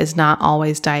 vasoprevia is not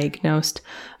always diagnosed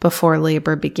before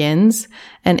labor begins,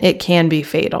 and it can be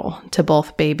fatal to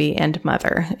both baby and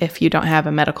mother if you don't have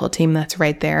a medical team that's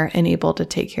right there and able to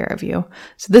take care of you.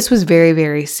 So this was very,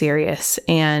 very serious,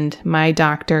 and my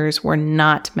doctors were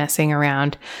not messing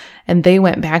around. And they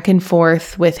went back and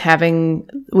forth with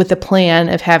the plan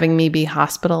of having me be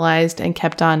hospitalized and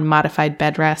kept on modified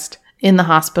bed rest in the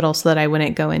hospital so that I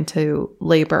wouldn't go into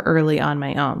labor early on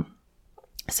my own.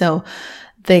 So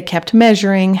they kept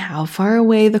measuring how far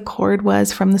away the cord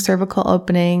was from the cervical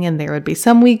opening, and there would be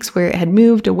some weeks where it had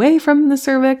moved away from the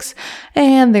cervix,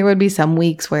 and there would be some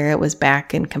weeks where it was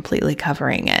back and completely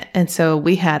covering it. And so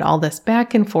we had all this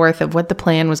back and forth of what the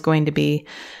plan was going to be.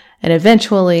 And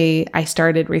eventually I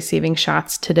started receiving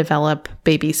shots to develop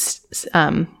baby's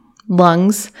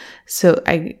lungs. So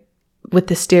with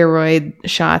the steroid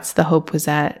shots, the hope was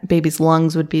that baby's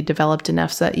lungs would be developed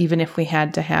enough so that even if we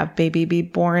had to have baby be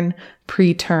born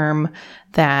preterm,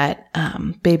 that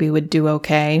baby would do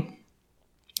okay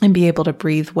and be able to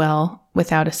breathe well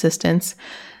without assistance.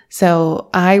 So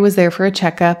I was there for a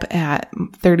checkup at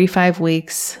 35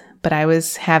 weeks, but I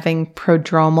was having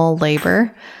prodromal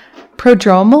labor.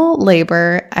 Prodromal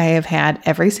labor I have had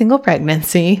every single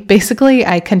pregnancy. Basically,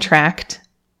 I contract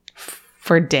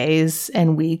for days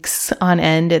and weeks on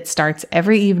end. It starts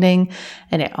every evening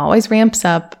and it always ramps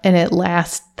up, and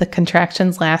the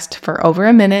contractions last for over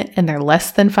a minute, and they're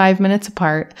less than 5 minutes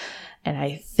apart. And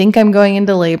I think I'm going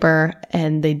into labor,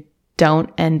 and they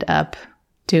don't end up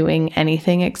doing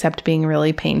anything except being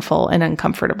really painful and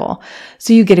uncomfortable.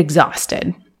 So you get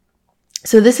exhausted.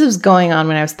 So this was going on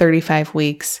when I was 35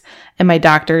 weeks, and my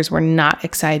doctors were not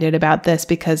excited about this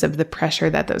because of the pressure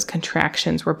that those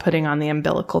contractions were putting on the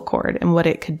umbilical cord and what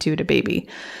it could do to baby.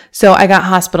 So I got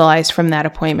hospitalized from that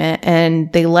appointment,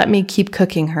 and they let me keep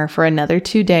cooking her for another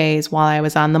 2 days while I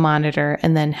was on the monitor.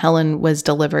 And then Helen was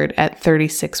delivered at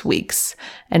 36 weeks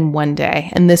and 1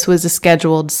 day. And this was a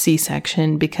scheduled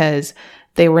C-section because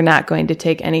they were not going to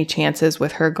take any chances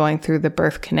with her going through the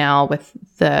birth canal with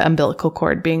the umbilical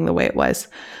cord being the way it was.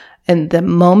 And the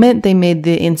moment they made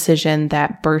the incision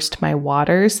that burst my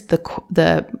waters, the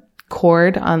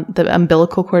cord on the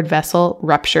umbilical cord vessel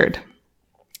ruptured.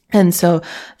 And so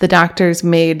the doctors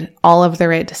made all of the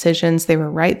right decisions. They were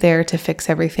right there to fix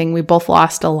everything. We both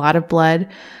lost a lot of blood,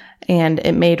 and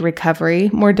it made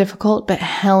recovery more difficult, but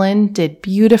Helen did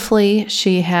beautifully.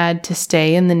 She had to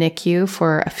stay in the NICU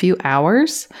for a few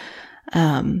hours,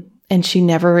 and she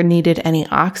never needed any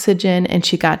oxygen, and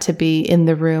she got to be in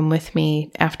the room with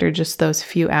me after just those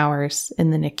few hours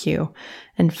in the NICU,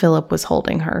 and Philip was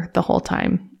holding her the whole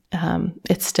time.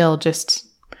 It's still just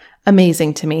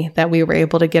amazing to me that we were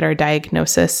able to get our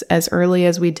diagnosis as early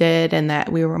as we did, and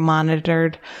that we were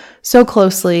monitored so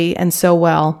closely and so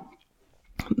well.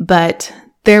 But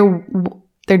there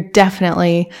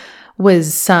definitely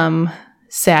was some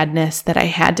sadness that I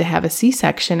had to have a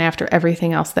C-section after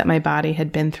everything else that my body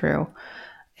had been through.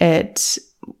 It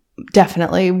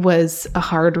definitely was a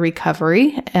hard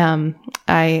recovery.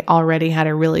 I already had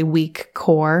a really weak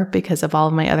core because of all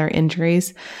of my other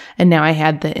injuries. And now I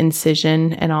had the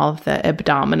incision and all of the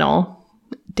abdominal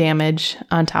damage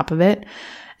on top of it.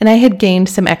 And I had gained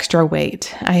some extra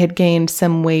weight. I had gained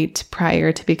some weight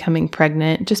prior to becoming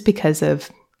pregnant just because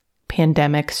of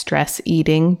pandemic stress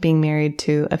eating, being married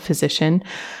to a physician.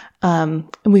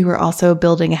 We were also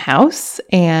building a house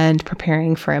and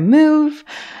preparing for a move.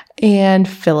 And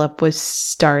Philip was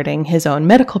starting his own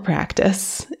medical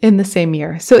practice in the same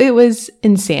year. So it was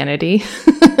insanity.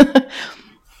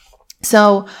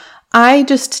 So I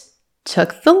just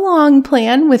took the long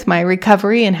plan with my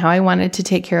recovery and how I wanted to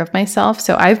take care of myself.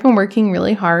 So I've been working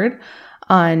really hard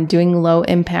on doing low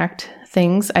impact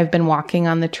things. I've been walking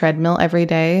on the treadmill every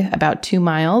day, about 2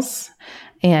 miles,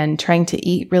 and trying to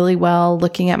eat really well,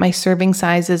 looking at my serving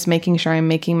sizes, making sure I'm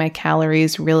making my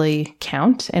calories really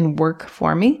count and work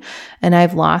for me. And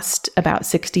I've lost about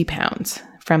 60 pounds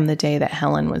from the day that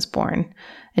Helen was born.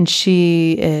 And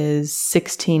she is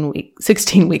 16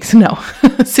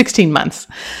 months.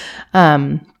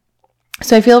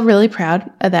 So I feel really proud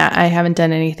of that. I haven't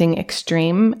done anything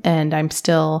extreme, and I'm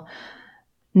still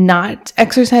not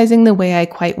exercising the way I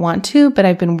quite want to, but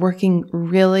I've been working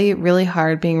really, really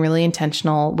hard, being really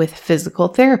intentional with physical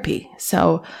therapy.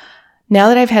 So now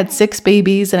that I've had 6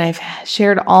 babies and I've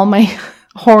shared all my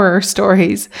horror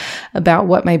stories about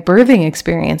what my birthing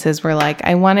experiences were like,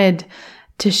 I wanted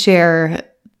to share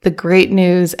the great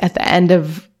news at the end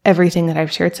of everything that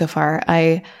I've shared so far.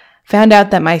 I found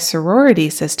out that my sorority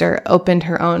sister opened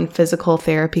her own physical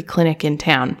therapy clinic in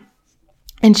town.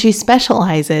 And she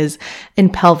specializes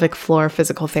in pelvic floor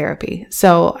physical therapy.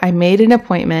 So I made an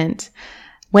appointment,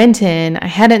 went in. I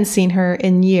hadn't seen her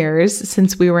in years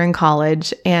since we were in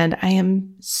college, and I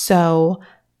am so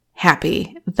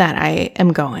happy that I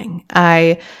am going.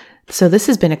 So this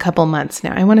has been a couple months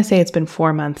now. I want to say it's been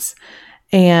 4 months.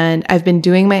 And I've been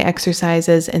doing my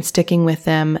exercises and sticking with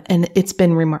them, and it's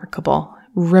been remarkable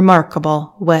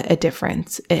what a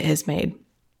difference it has made.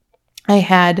 I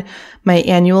had my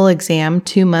annual exam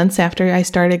 2 months after I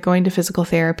started going to physical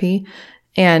therapy,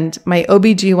 and my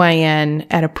OBGYN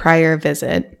at a prior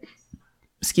visit,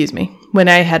 when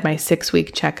I had my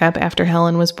 6-week checkup after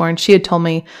Helen was born, she had told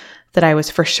me that I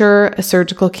was for sure a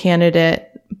surgical candidate,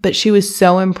 but she was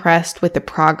so impressed with the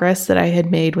progress that I had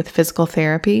made with physical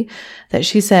therapy that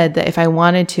she said that if I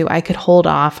wanted to, I could hold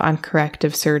off on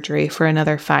corrective surgery for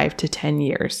another 5 to 10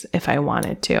 years if I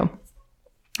wanted to.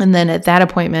 And then at that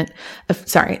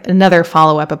another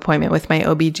follow-up appointment with my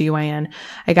OBGYN,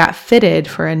 I got fitted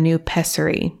for a new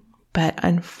pessary. But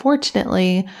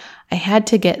unfortunately, I had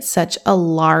to get such a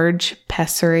large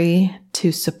pessary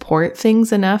to support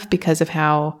things enough because of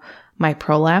how my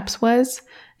prolapse was.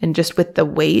 And just with the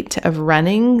weight of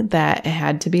running, that it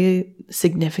had to be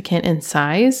significant in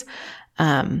size.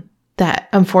 That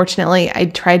unfortunately, I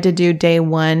tried to do day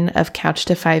 1 of Couch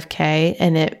to 5K,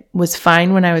 and it was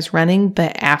fine when I was running,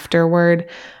 but afterward,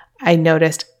 I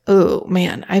noticed, oh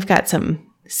man, I've got some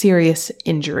serious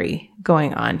injury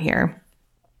going on here.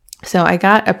 So I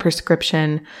got a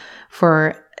prescription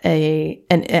for an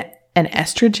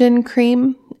estrogen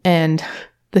cream, and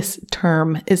this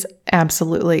term is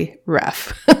absolutely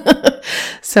rough.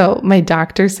 So my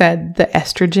doctor said the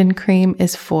estrogen cream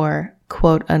is for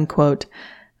quote unquote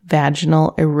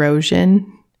vaginal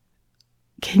erosion.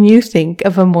 Can you think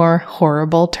of a more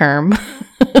horrible term?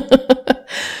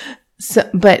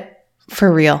 But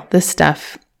for real, this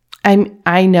stuff,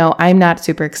 I know I'm not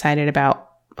super excited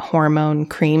about hormone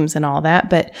creams and all that,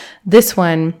 but this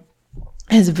one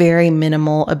has very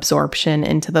minimal absorption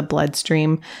into the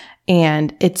bloodstream,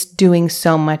 and it's doing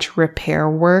so much repair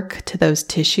work to those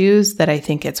tissues that I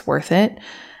think it's worth it.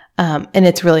 And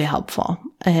it's really helpful.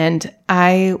 And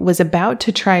I was about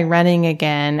to try running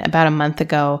again about a month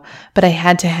ago, but I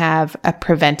had to have a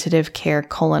preventative care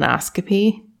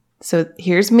colonoscopy. So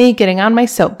here's me getting on my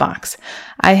soapbox.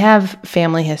 I have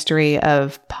family history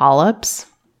of polyps,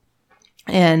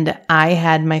 and I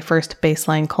had my first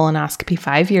baseline colonoscopy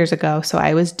 5 years ago. So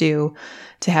I was due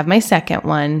to have my second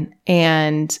one,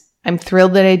 and I'm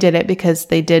thrilled that I did it because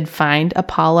they did find a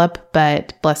polyp,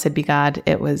 but blessed be God,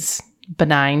 it was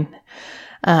benign.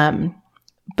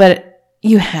 But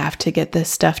you have to get this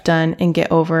stuff done and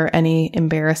get over any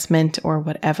embarrassment or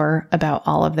whatever about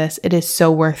all of this. It is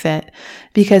so worth it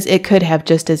because it could have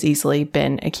just as easily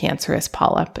been a cancerous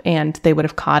polyp, and they would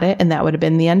have caught it, and that would have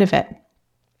been the end of it.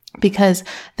 because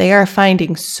they are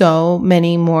finding so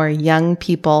many more young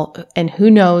people, and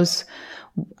who knows,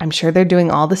 I'm sure they're doing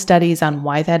all the studies on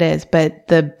why that is, but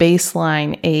the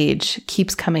baseline age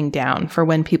keeps coming down for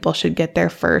when people should get their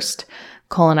first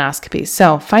colonoscopy.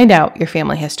 So find out your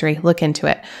family history, look into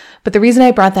it. But the reason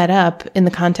I brought that up in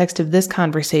the context of this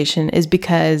conversation is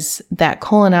because that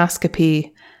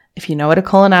colonoscopy, if you know what a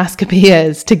colonoscopy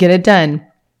is, to get it done,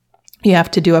 you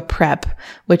have to do a prep,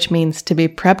 which means to be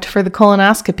prepped for the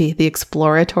colonoscopy, the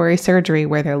exploratory surgery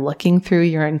where they're looking through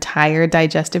your entire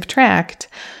digestive tract.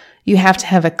 You have to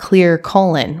have a clear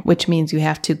colon, which means you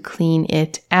have to clean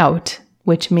it out,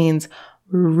 which means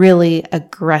really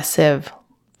aggressive,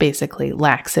 basically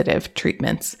laxative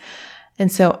treatments.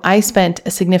 And so I spent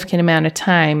a significant amount of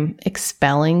time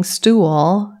expelling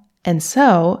stool. And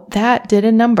so that did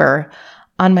a number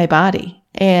on my body.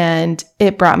 And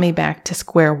it brought me back to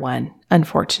square one,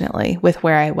 unfortunately, with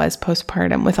where I was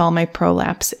postpartum with all my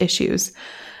prolapse issues.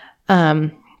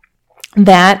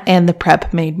 That and the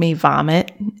prep made me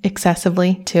vomit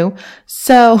excessively too.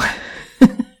 So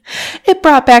it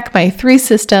brought back my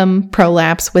 3-system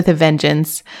prolapse with a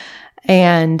vengeance.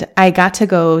 And I got to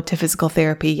go to physical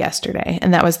therapy yesterday.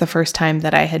 And that was the first time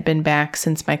that I had been back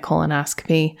since my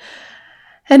colonoscopy.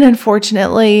 And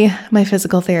unfortunately, my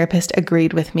physical therapist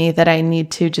agreed with me that I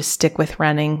need to just stick with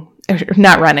running, or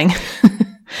not running.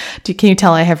 Can you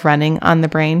tell I have running on the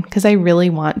brain? Because I really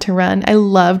want to run. I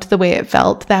loved the way it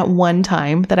felt that one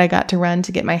time that I got to run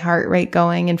to get my heart rate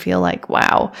going and feel like,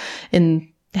 wow,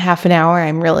 in half an hour,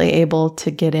 I'm really able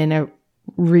to get in a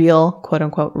real, quote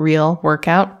unquote, real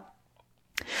workout.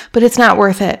 But it's not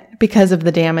worth it because of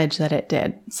the damage that it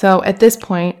did. So at this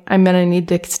point, I'm going to need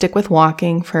to stick with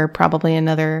walking for probably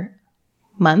another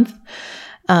month.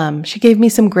 She gave me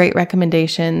some great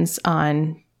recommendations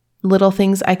on little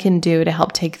things I can do to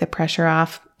help take the pressure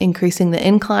off, increasing the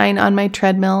incline on my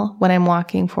treadmill when I'm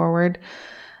walking forward.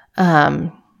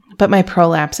 But my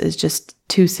prolapse is just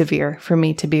too severe for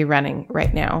me to be running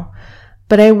right now.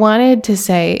 But I wanted to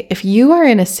say, if you are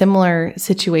in a similar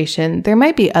situation, there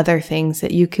might be other things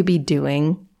that you could be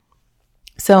doing.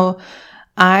 So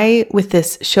I, with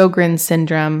this Sjogren's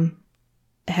syndrome,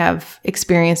 have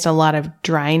experienced a lot of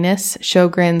dryness.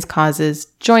 Sjogren's causes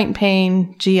joint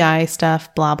pain, GI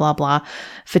stuff, blah, blah, blah,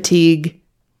 fatigue,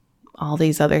 all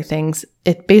these other things.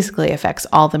 It basically affects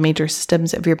all the major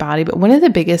systems of your body. But one of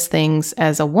the biggest things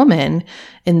as a woman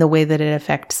in the way that it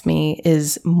affects me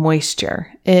is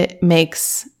moisture. It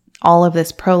makes all of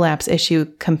this prolapse issue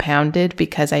compounded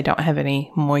because I don't have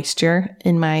any moisture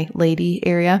in my lady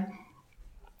area.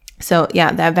 So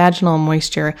yeah, that vaginal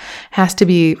moisture has to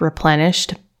be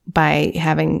replenished by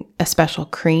having a special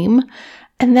cream.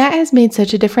 And that has made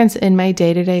such a difference in my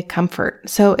day-to-day comfort.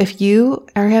 So if you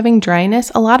are having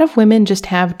dryness, a lot of women just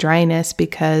have dryness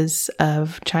because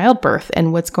of childbirth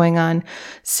and what's going on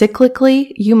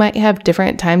cyclically. You might have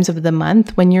different times of the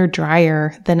month when you're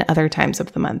drier than other times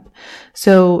of the month.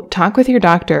 So talk with your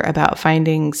doctor about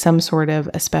finding some sort of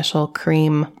a special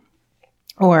cream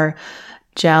or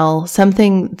gel,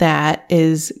 something that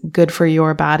is good for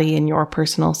your body and your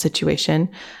personal situation.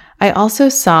 I also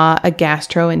saw a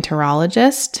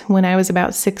gastroenterologist when I was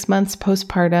about 6 months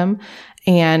postpartum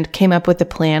and came up with a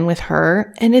plan with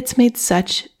her, and it's made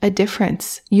such a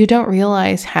difference. You don't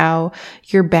realize how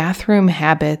your bathroom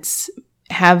habits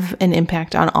have an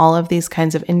impact on all of these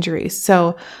kinds of injuries.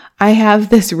 So I have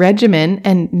this regimen,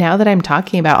 and now that I'm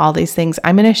talking about all these things,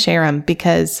 I'm going to share them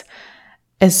because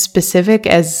as specific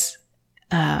as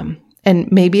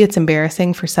and maybe it's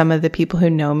embarrassing for some of the people who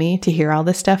know me to hear all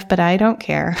this stuff, but I don't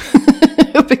care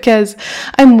because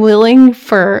I'm willing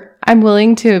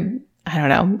to, I don't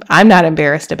know, I'm not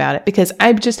embarrassed about it because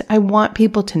I want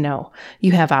people to know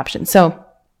you have options. So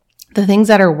the things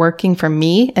that are working for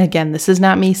me, again, this is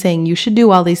not me saying you should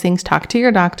do all these things, talk to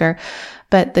your doctor,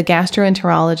 but the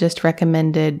gastroenterologist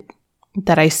recommended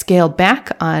that I scaled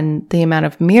back on the amount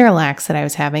of Miralax that I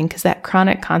was having because that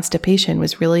chronic constipation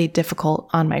was really difficult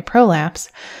on my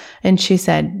prolapse. And she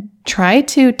said, try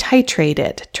to titrate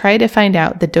it. Try to find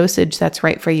out the dosage that's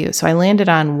right for you. So I landed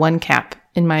on 1 cap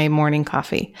in my morning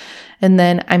coffee. And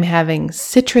then I'm having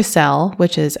Citracel,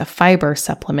 which is a fiber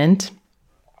supplement.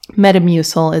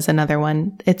 Metamucil is another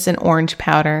one. It's an orange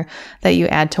powder that you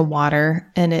add to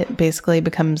water and it basically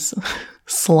becomes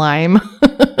slime.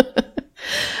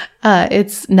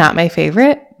 It's not my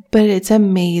favorite, but it's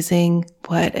amazing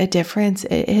what a difference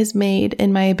it has made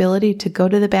in my ability to go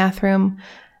to the bathroom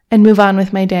and move on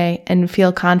with my day and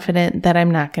feel confident that I'm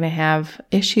not going to have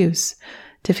issues,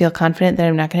 to feel confident that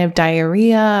I'm not going to have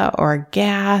diarrhea or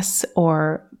gas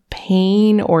or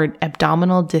pain or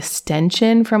abdominal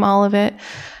distension from all of it.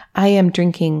 I am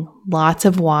drinking lots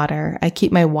of water. I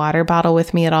keep my water bottle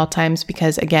with me at all times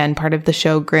because, again, part of the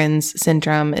Sjogren's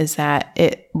syndrome is that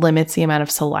it limits the amount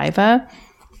of saliva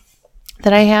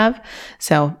that I have.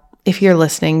 So if you're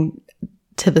listening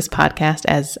to this podcast,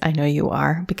 as I know you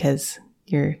are because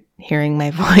you're hearing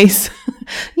my voice,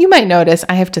 you might notice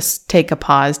I have to take a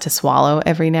pause to swallow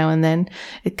every now and then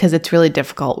because it's really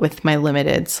difficult with my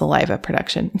limited saliva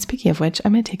production. And speaking of which,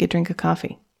 I'm going to take a drink of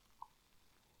coffee.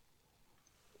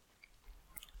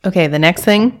 Okay, the next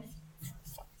thing,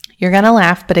 you're going to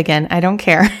laugh, but again, I don't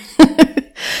care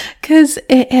because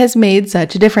it has made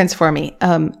such a difference for me.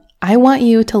 I want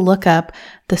you to look up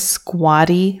the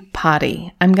Squatty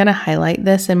Potty. I'm going to highlight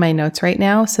this in my notes right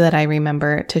now so that I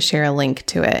remember to share a link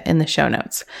to it in the show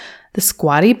notes. The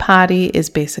Squatty Potty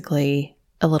is basically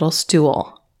a little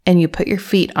stool, and you put your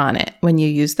feet on it when you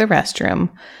use the restroom.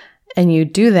 And you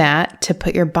do that to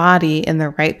put your body in the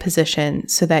right position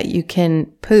so that you can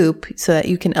poop, so that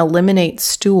you can eliminate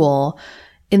stool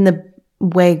in the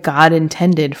way God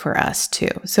intended for us to.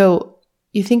 So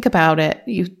you think about it,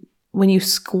 when you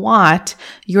squat,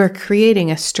 you are creating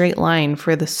a straight line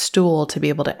for the stool to be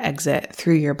able to exit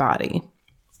through your body.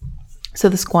 So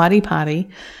the Squatty Potty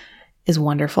is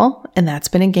wonderful, and that's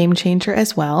been a game changer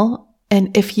as well.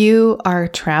 And if you are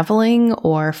traveling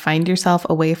or find yourself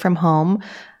away from home,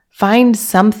 find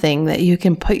something that you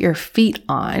can put your feet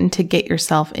on to get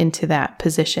yourself into that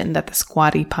position that the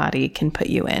Squatty Potty can put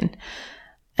you in.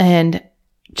 And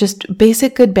just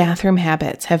basic good bathroom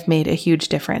habits have made a huge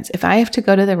difference. If I have to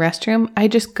go to the restroom, I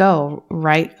just go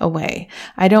right away.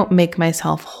 I don't make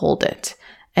myself hold it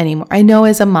anymore. I know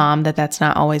as a mom that that's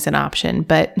not always an option,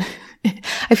 but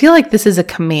I feel like this is a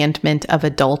commandment of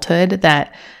adulthood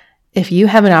that if you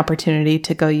have an opportunity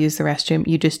to go use the restroom,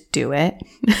 you just do it,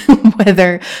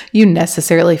 whether you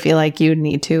necessarily feel like you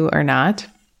need to or not.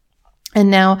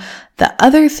 And now the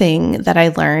other thing that I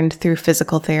learned through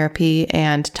physical therapy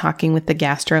and talking with the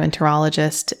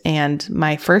gastroenterologist and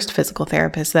my first physical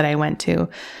therapist that I went to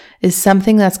is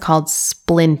something that's called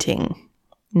splinting.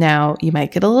 Now, you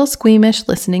might get a little squeamish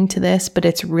listening to this, but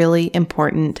it's really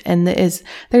important. And there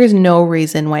is no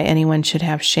reason why anyone should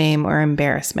have shame or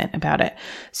embarrassment about it.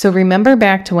 So remember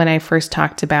back to when I first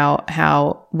talked about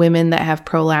how women that have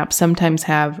prolapse sometimes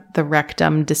have the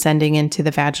rectum descending into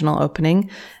the vaginal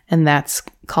opening, and that's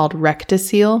called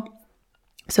rectocele.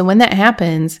 So when that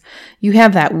happens, you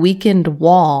have that weakened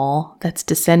wall that's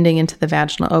descending into the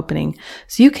vaginal opening.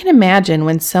 So you can imagine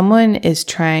when someone is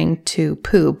trying to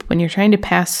poop, when you're trying to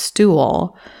pass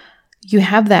stool, you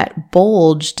have that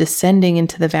bulge descending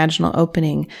into the vaginal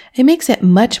opening. It makes it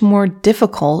much more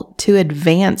difficult to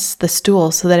advance the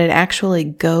stool so that it actually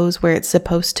goes where it's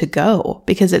supposed to go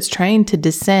because it's trying to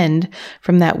descend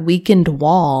from that weakened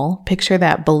wall. Picture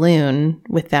that balloon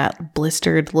with that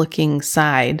blistered looking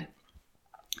side.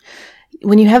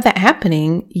 When you have that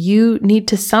happening, you need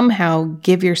to somehow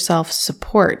give yourself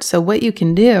support. So what you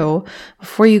can do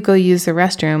before you go use the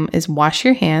restroom is wash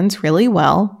your hands really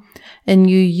well, and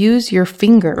you use your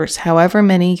fingers, however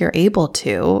many you're able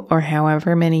to, or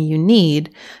however many you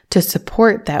need, to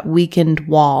support that weakened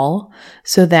wall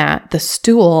so that the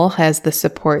stool has the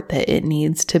support that it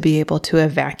needs to be able to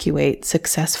evacuate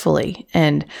successfully.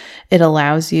 And it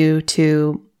allows you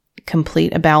to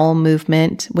complete a bowel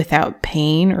movement without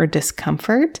pain or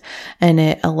discomfort, and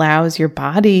it allows your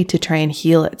body to try and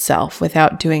heal itself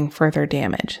without doing further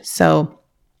damage. So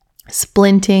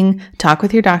splinting, talk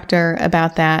with your doctor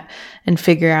about that and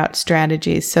figure out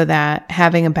strategies so that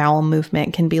having a bowel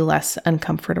movement can be less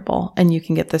uncomfortable and you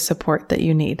can get the support that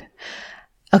you need.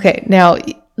 Okay, now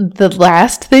the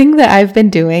last thing that I've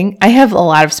been doing, I have a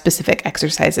lot of specific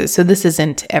exercises, so this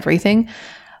isn't everything,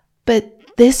 but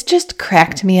this just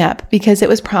cracked me up because it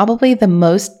was probably the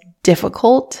most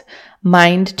difficult,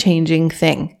 mind-changing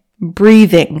thing.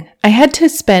 Breathing. I had to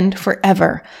spend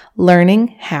forever learning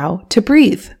how to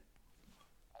breathe.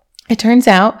 It turns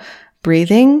out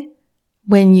breathing,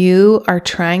 when you are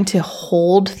trying to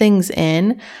hold things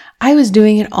in, I was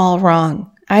doing it all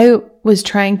wrong. I was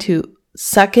trying to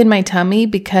suck in my tummy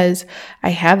because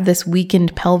I have this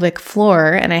weakened pelvic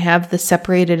floor and I have the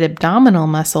separated abdominal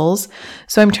muscles.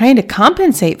 So I'm trying to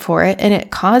compensate for it, and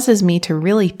it causes me to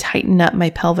really tighten up my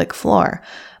pelvic floor.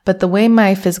 But the way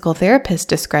my physical therapist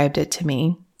described it to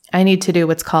me, I need to do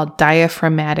what's called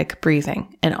diaphragmatic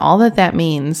breathing. And all that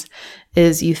means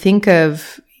is you think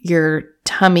of your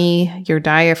tummy, your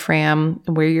diaphragm,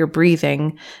 where you're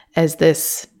breathing as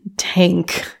this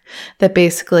tank that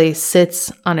basically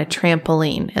sits on a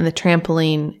trampoline, and the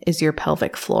trampoline is your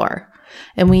pelvic floor.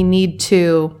 And we need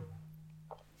to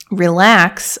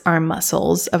relax our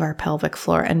muscles of our pelvic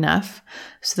floor enough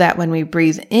so that when we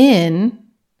breathe in,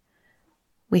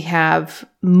 we have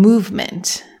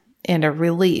movement and a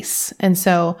release. And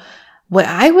so what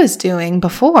I was doing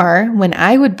before, when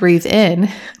I would breathe in,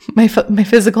 my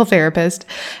physical therapist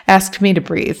asked me to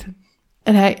breathe.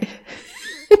 And I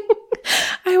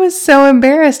was so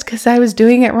embarrassed because I was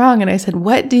doing it wrong. And I said,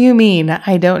 "What do you mean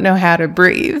I don't know how to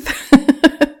breathe?"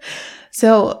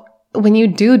 So when you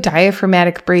do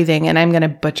diaphragmatic breathing, and I'm going to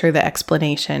butcher the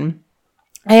explanation,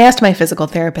 I asked my physical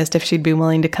therapist if she'd be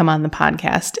willing to come on the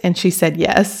podcast, and she said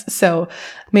yes. So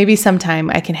maybe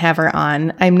sometime I can have her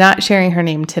on. I'm not sharing her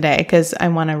name today because I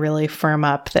want to really firm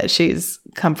up that she's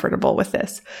comfortable with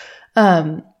this.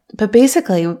 But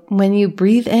basically, when you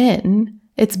breathe in,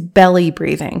 it's belly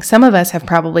breathing. Some of us have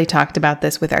probably talked about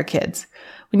this with our kids.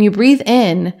 When you breathe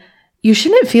in, you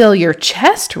shouldn't feel your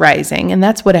chest rising, and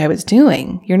that's what I was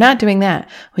doing. You're not doing that.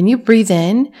 When you breathe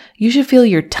in, you should feel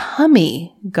your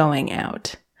tummy going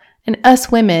out. And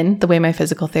us women, the way my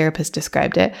physical therapist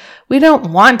described it, we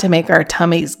don't want to make our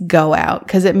tummies go out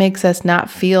because it makes us not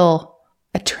feel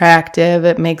attractive.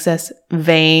 It makes us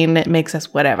vain. It makes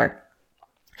us whatever.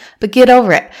 But get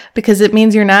over it because it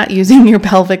means you're not using your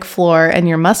pelvic floor and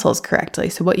your muscles correctly.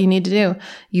 So what you need to do,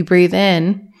 you breathe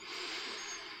in,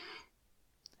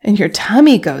 and your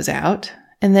tummy goes out.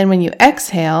 And then when you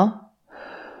exhale,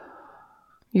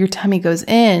 your tummy goes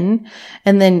in.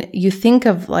 And then you think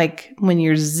of like when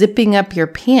you're zipping up your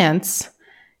pants,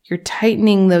 you're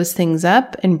tightening those things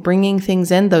up and bringing things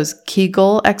in, those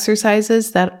Kegel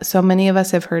exercises that so many of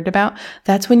us have heard about.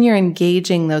 That's when you're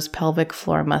engaging those pelvic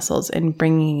floor muscles and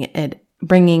bringing it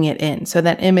in. So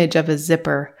that image of a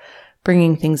zipper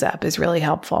bringing things up is really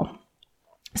helpful.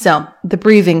 So the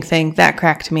breathing thing, that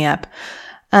cracked me up.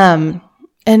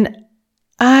 And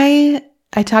I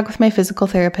talk with my physical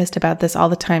therapist about this all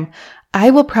the time.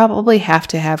 I will probably have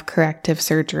to have corrective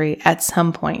surgery at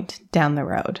some point down the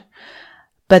road,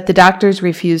 but the doctors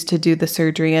refuse to do the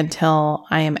surgery until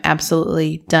I am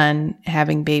absolutely done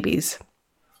having babies.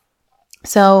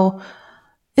 So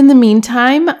in the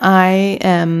meantime, I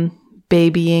am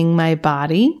babying my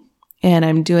body and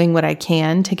I'm doing what I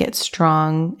can to get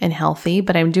strong and healthy,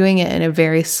 but I'm doing it in a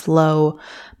very slow,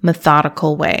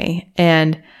 methodical way.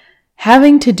 And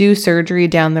having to do surgery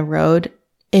down the road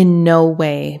in no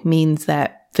way means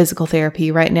that physical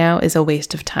therapy right now is a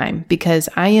waste of time because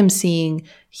I am seeing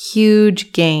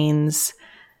huge gains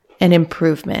and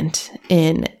improvement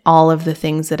in all of the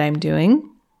things that I'm doing.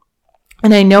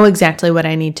 And I know exactly what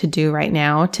I need to do right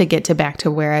now to get back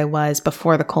to where I was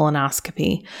before the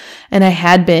colonoscopy. And I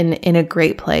had been in a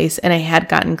great place and I had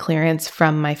gotten clearance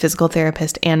from my physical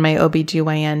therapist and my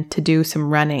OBGYN to do some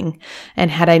running.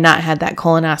 And had I not had that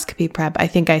colonoscopy prep, I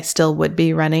think I still would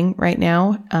be running right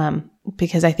now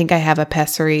because I think I have a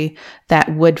pessary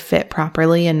that would fit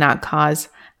properly and not cause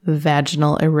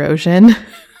vaginal erosion.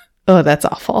 Oh, that's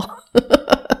awful.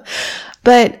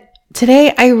 But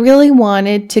today, I really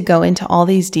wanted to go into all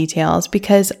these details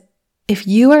because if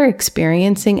you are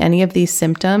experiencing any of these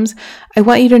symptoms, I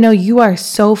want you to know you are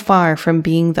so far from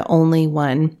being the only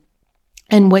one.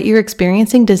 And what you're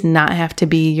experiencing does not have to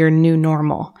be your new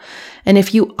normal. And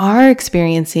if you are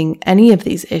experiencing any of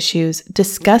these issues,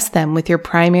 discuss them with your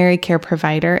primary care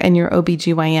provider and your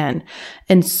OBGYN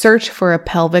and search for a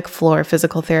pelvic floor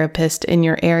physical therapist in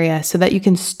your area so that you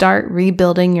can start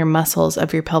rebuilding your muscles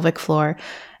of your pelvic floor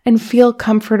and feel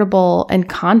comfortable and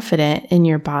confident in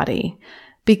your body,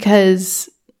 because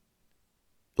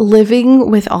living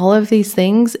with all of these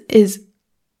things is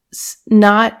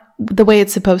not the way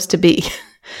it's supposed to be.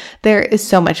 There is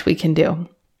so much we can do.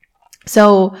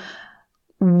 So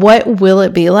what will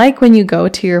it be like when you go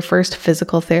to your first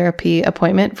physical therapy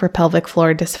appointment for pelvic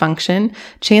floor dysfunction?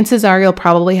 Chances are you'll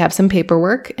probably have some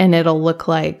paperwork and it'll look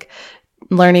like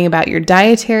learning about your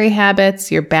dietary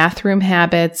habits, your bathroom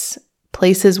habits,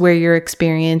 places where you're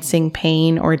experiencing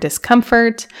pain or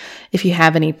discomfort, if you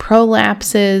have any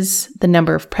prolapses, the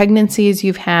number of pregnancies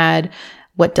you've had,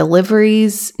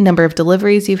 number of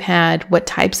deliveries you've had, what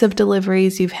types of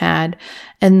deliveries you've had,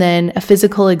 and then a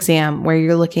physical exam where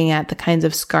you're looking at the kinds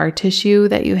of scar tissue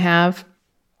that you have,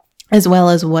 as well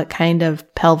as what kind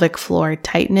of pelvic floor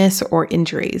tightness or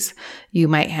injuries you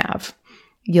might have.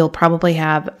 You'll probably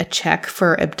have a check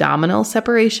for abdominal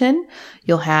separation.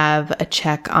 You'll have a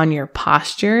check on your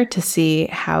posture to see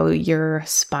how your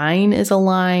spine is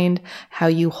aligned, how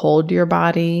you hold your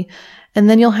body. And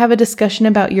then you'll have a discussion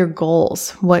about your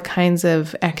goals, what kinds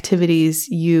of activities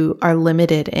you are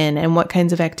limited in and what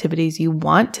kinds of activities you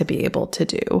want to be able to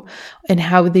do and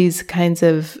how these kinds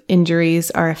of injuries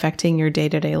are affecting your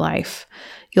day-to-day life.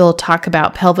 You'll talk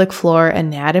about pelvic floor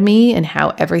anatomy and how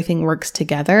everything works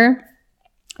together.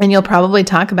 And you'll probably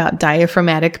talk about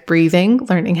diaphragmatic breathing,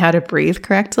 learning how to breathe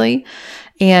correctly,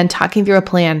 and talking through a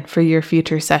plan for your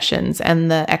future sessions and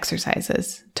the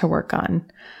exercises to work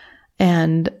on.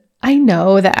 And I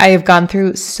know that I have gone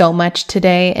through so much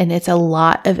today and it's a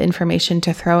lot of information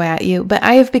to throw at you, but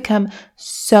I have become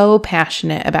so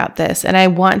passionate about this and I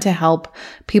want to help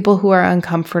people who are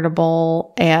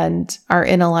uncomfortable and are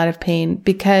in a lot of pain,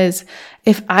 because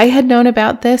if I had known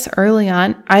about this early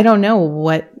on, I don't know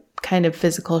what kind of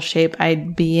physical shape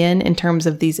I'd be in terms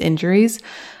of these injuries.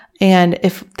 And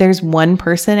if there's one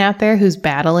person out there who's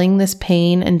battling this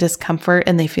pain and discomfort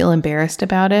and they feel embarrassed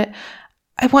about it,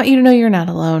 I want you to know you're not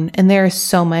alone. And there is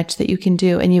so much that you can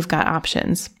do and you've got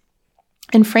options.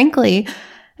 And frankly,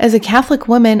 as a Catholic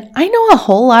woman, I know a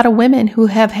whole lot of women who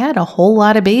have had a whole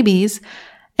lot of babies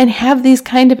and have these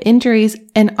kind of injuries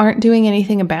and aren't doing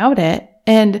anything about it.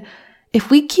 And if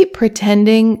we keep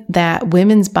pretending that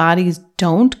women's bodies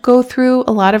don't go through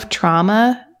a lot of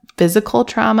trauma, physical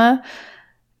trauma,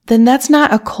 then that's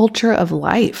not a culture of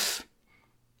life.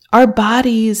 Our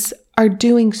bodies are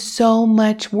doing so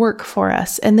much work for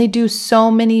us and they do so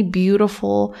many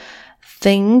beautiful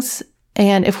things.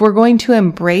 And if we're going to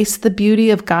embrace the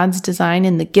beauty of God's design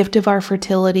and the gift of our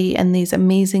fertility and these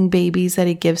amazing babies that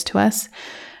He gives to us,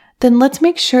 then let's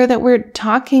make sure that we're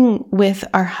talking with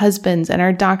our husbands and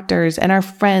our doctors and our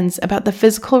friends about the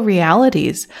physical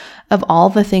realities of all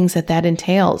the things that that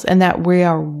entails, and that we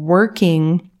are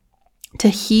working to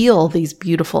heal these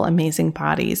beautiful, amazing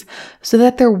bodies so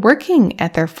that they're working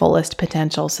at their fullest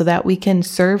potential so that we can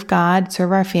serve God,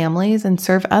 serve our families, and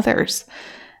serve others.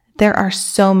 There are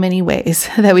so many ways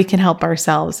that we can help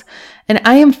ourselves. And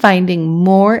I am finding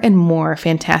more and more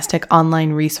fantastic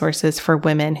online resources for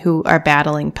women who are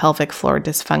battling pelvic floor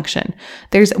dysfunction.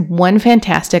 There's one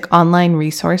fantastic online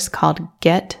resource called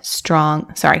Get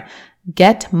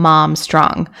Mom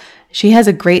Strong. She has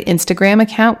a great Instagram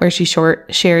account where she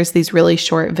shares these really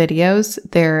short videos.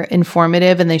 They're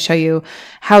informative and they show you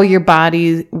how your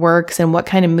body works and what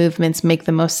kind of movements make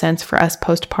the most sense for us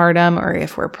postpartum or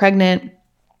if we're pregnant,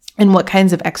 and what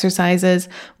kinds of exercises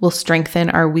will strengthen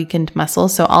our weakened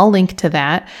muscles. So I'll link to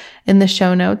that in the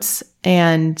show notes,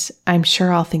 and I'm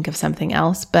sure I'll think of something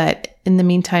else. But in the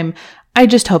meantime, I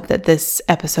just hope that this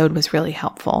episode was really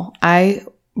helpful. I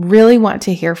really want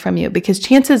to hear from you because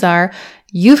chances are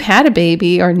you've had a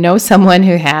baby or know someone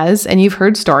who has, and you've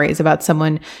heard stories about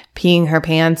someone peeing her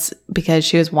pants because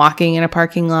she was walking in a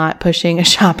parking lot, pushing a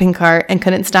shopping cart and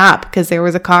couldn't stop because there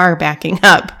was a car backing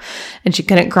up and she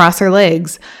couldn't cross her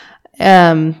legs.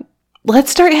 Let's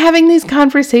start having these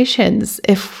conversations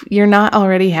if you're not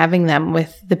already having them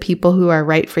with the people who are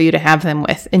right for you to have them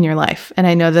with in your life. And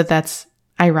I know that that's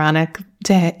ironic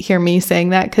to hear me saying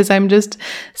that because I'm just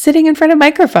sitting in front of a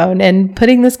microphone and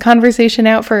putting this conversation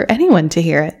out for anyone to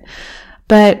hear it.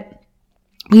 But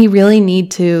we really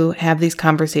need to have these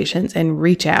conversations and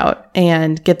reach out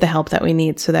and get the help that we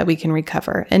need so that we can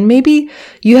recover. And maybe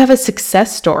you have a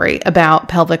success story about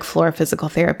pelvic floor physical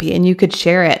therapy and you could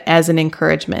share it as an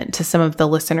encouragement to some of the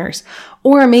listeners.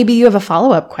 Or maybe you have a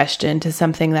follow-up question to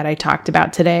something that I talked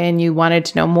about today and you wanted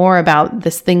to know more about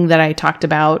this thing that I talked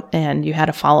about and you had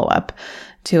a follow-up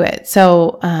to it.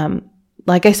 So,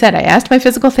 like I said, I asked my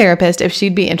physical therapist if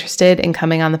she'd be interested in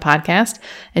coming on the podcast,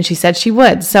 and she said she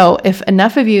would. So if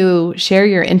enough of you share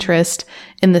your interest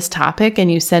in this topic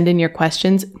and you send in your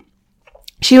questions,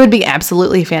 she would be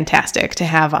absolutely fantastic to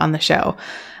have on the show.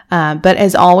 But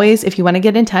as always, if you want to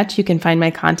get in touch, you can find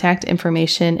my contact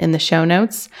information in the show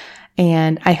notes,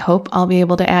 and I hope I'll be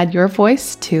able to add your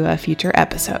voice to a future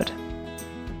episode.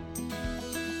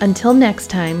 Until next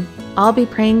time, I'll be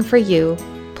praying for you.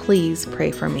 Please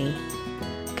pray for me.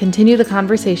 Continue the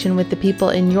conversation with the people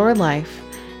in your life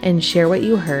and share what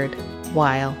you heard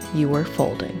while you were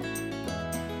folding.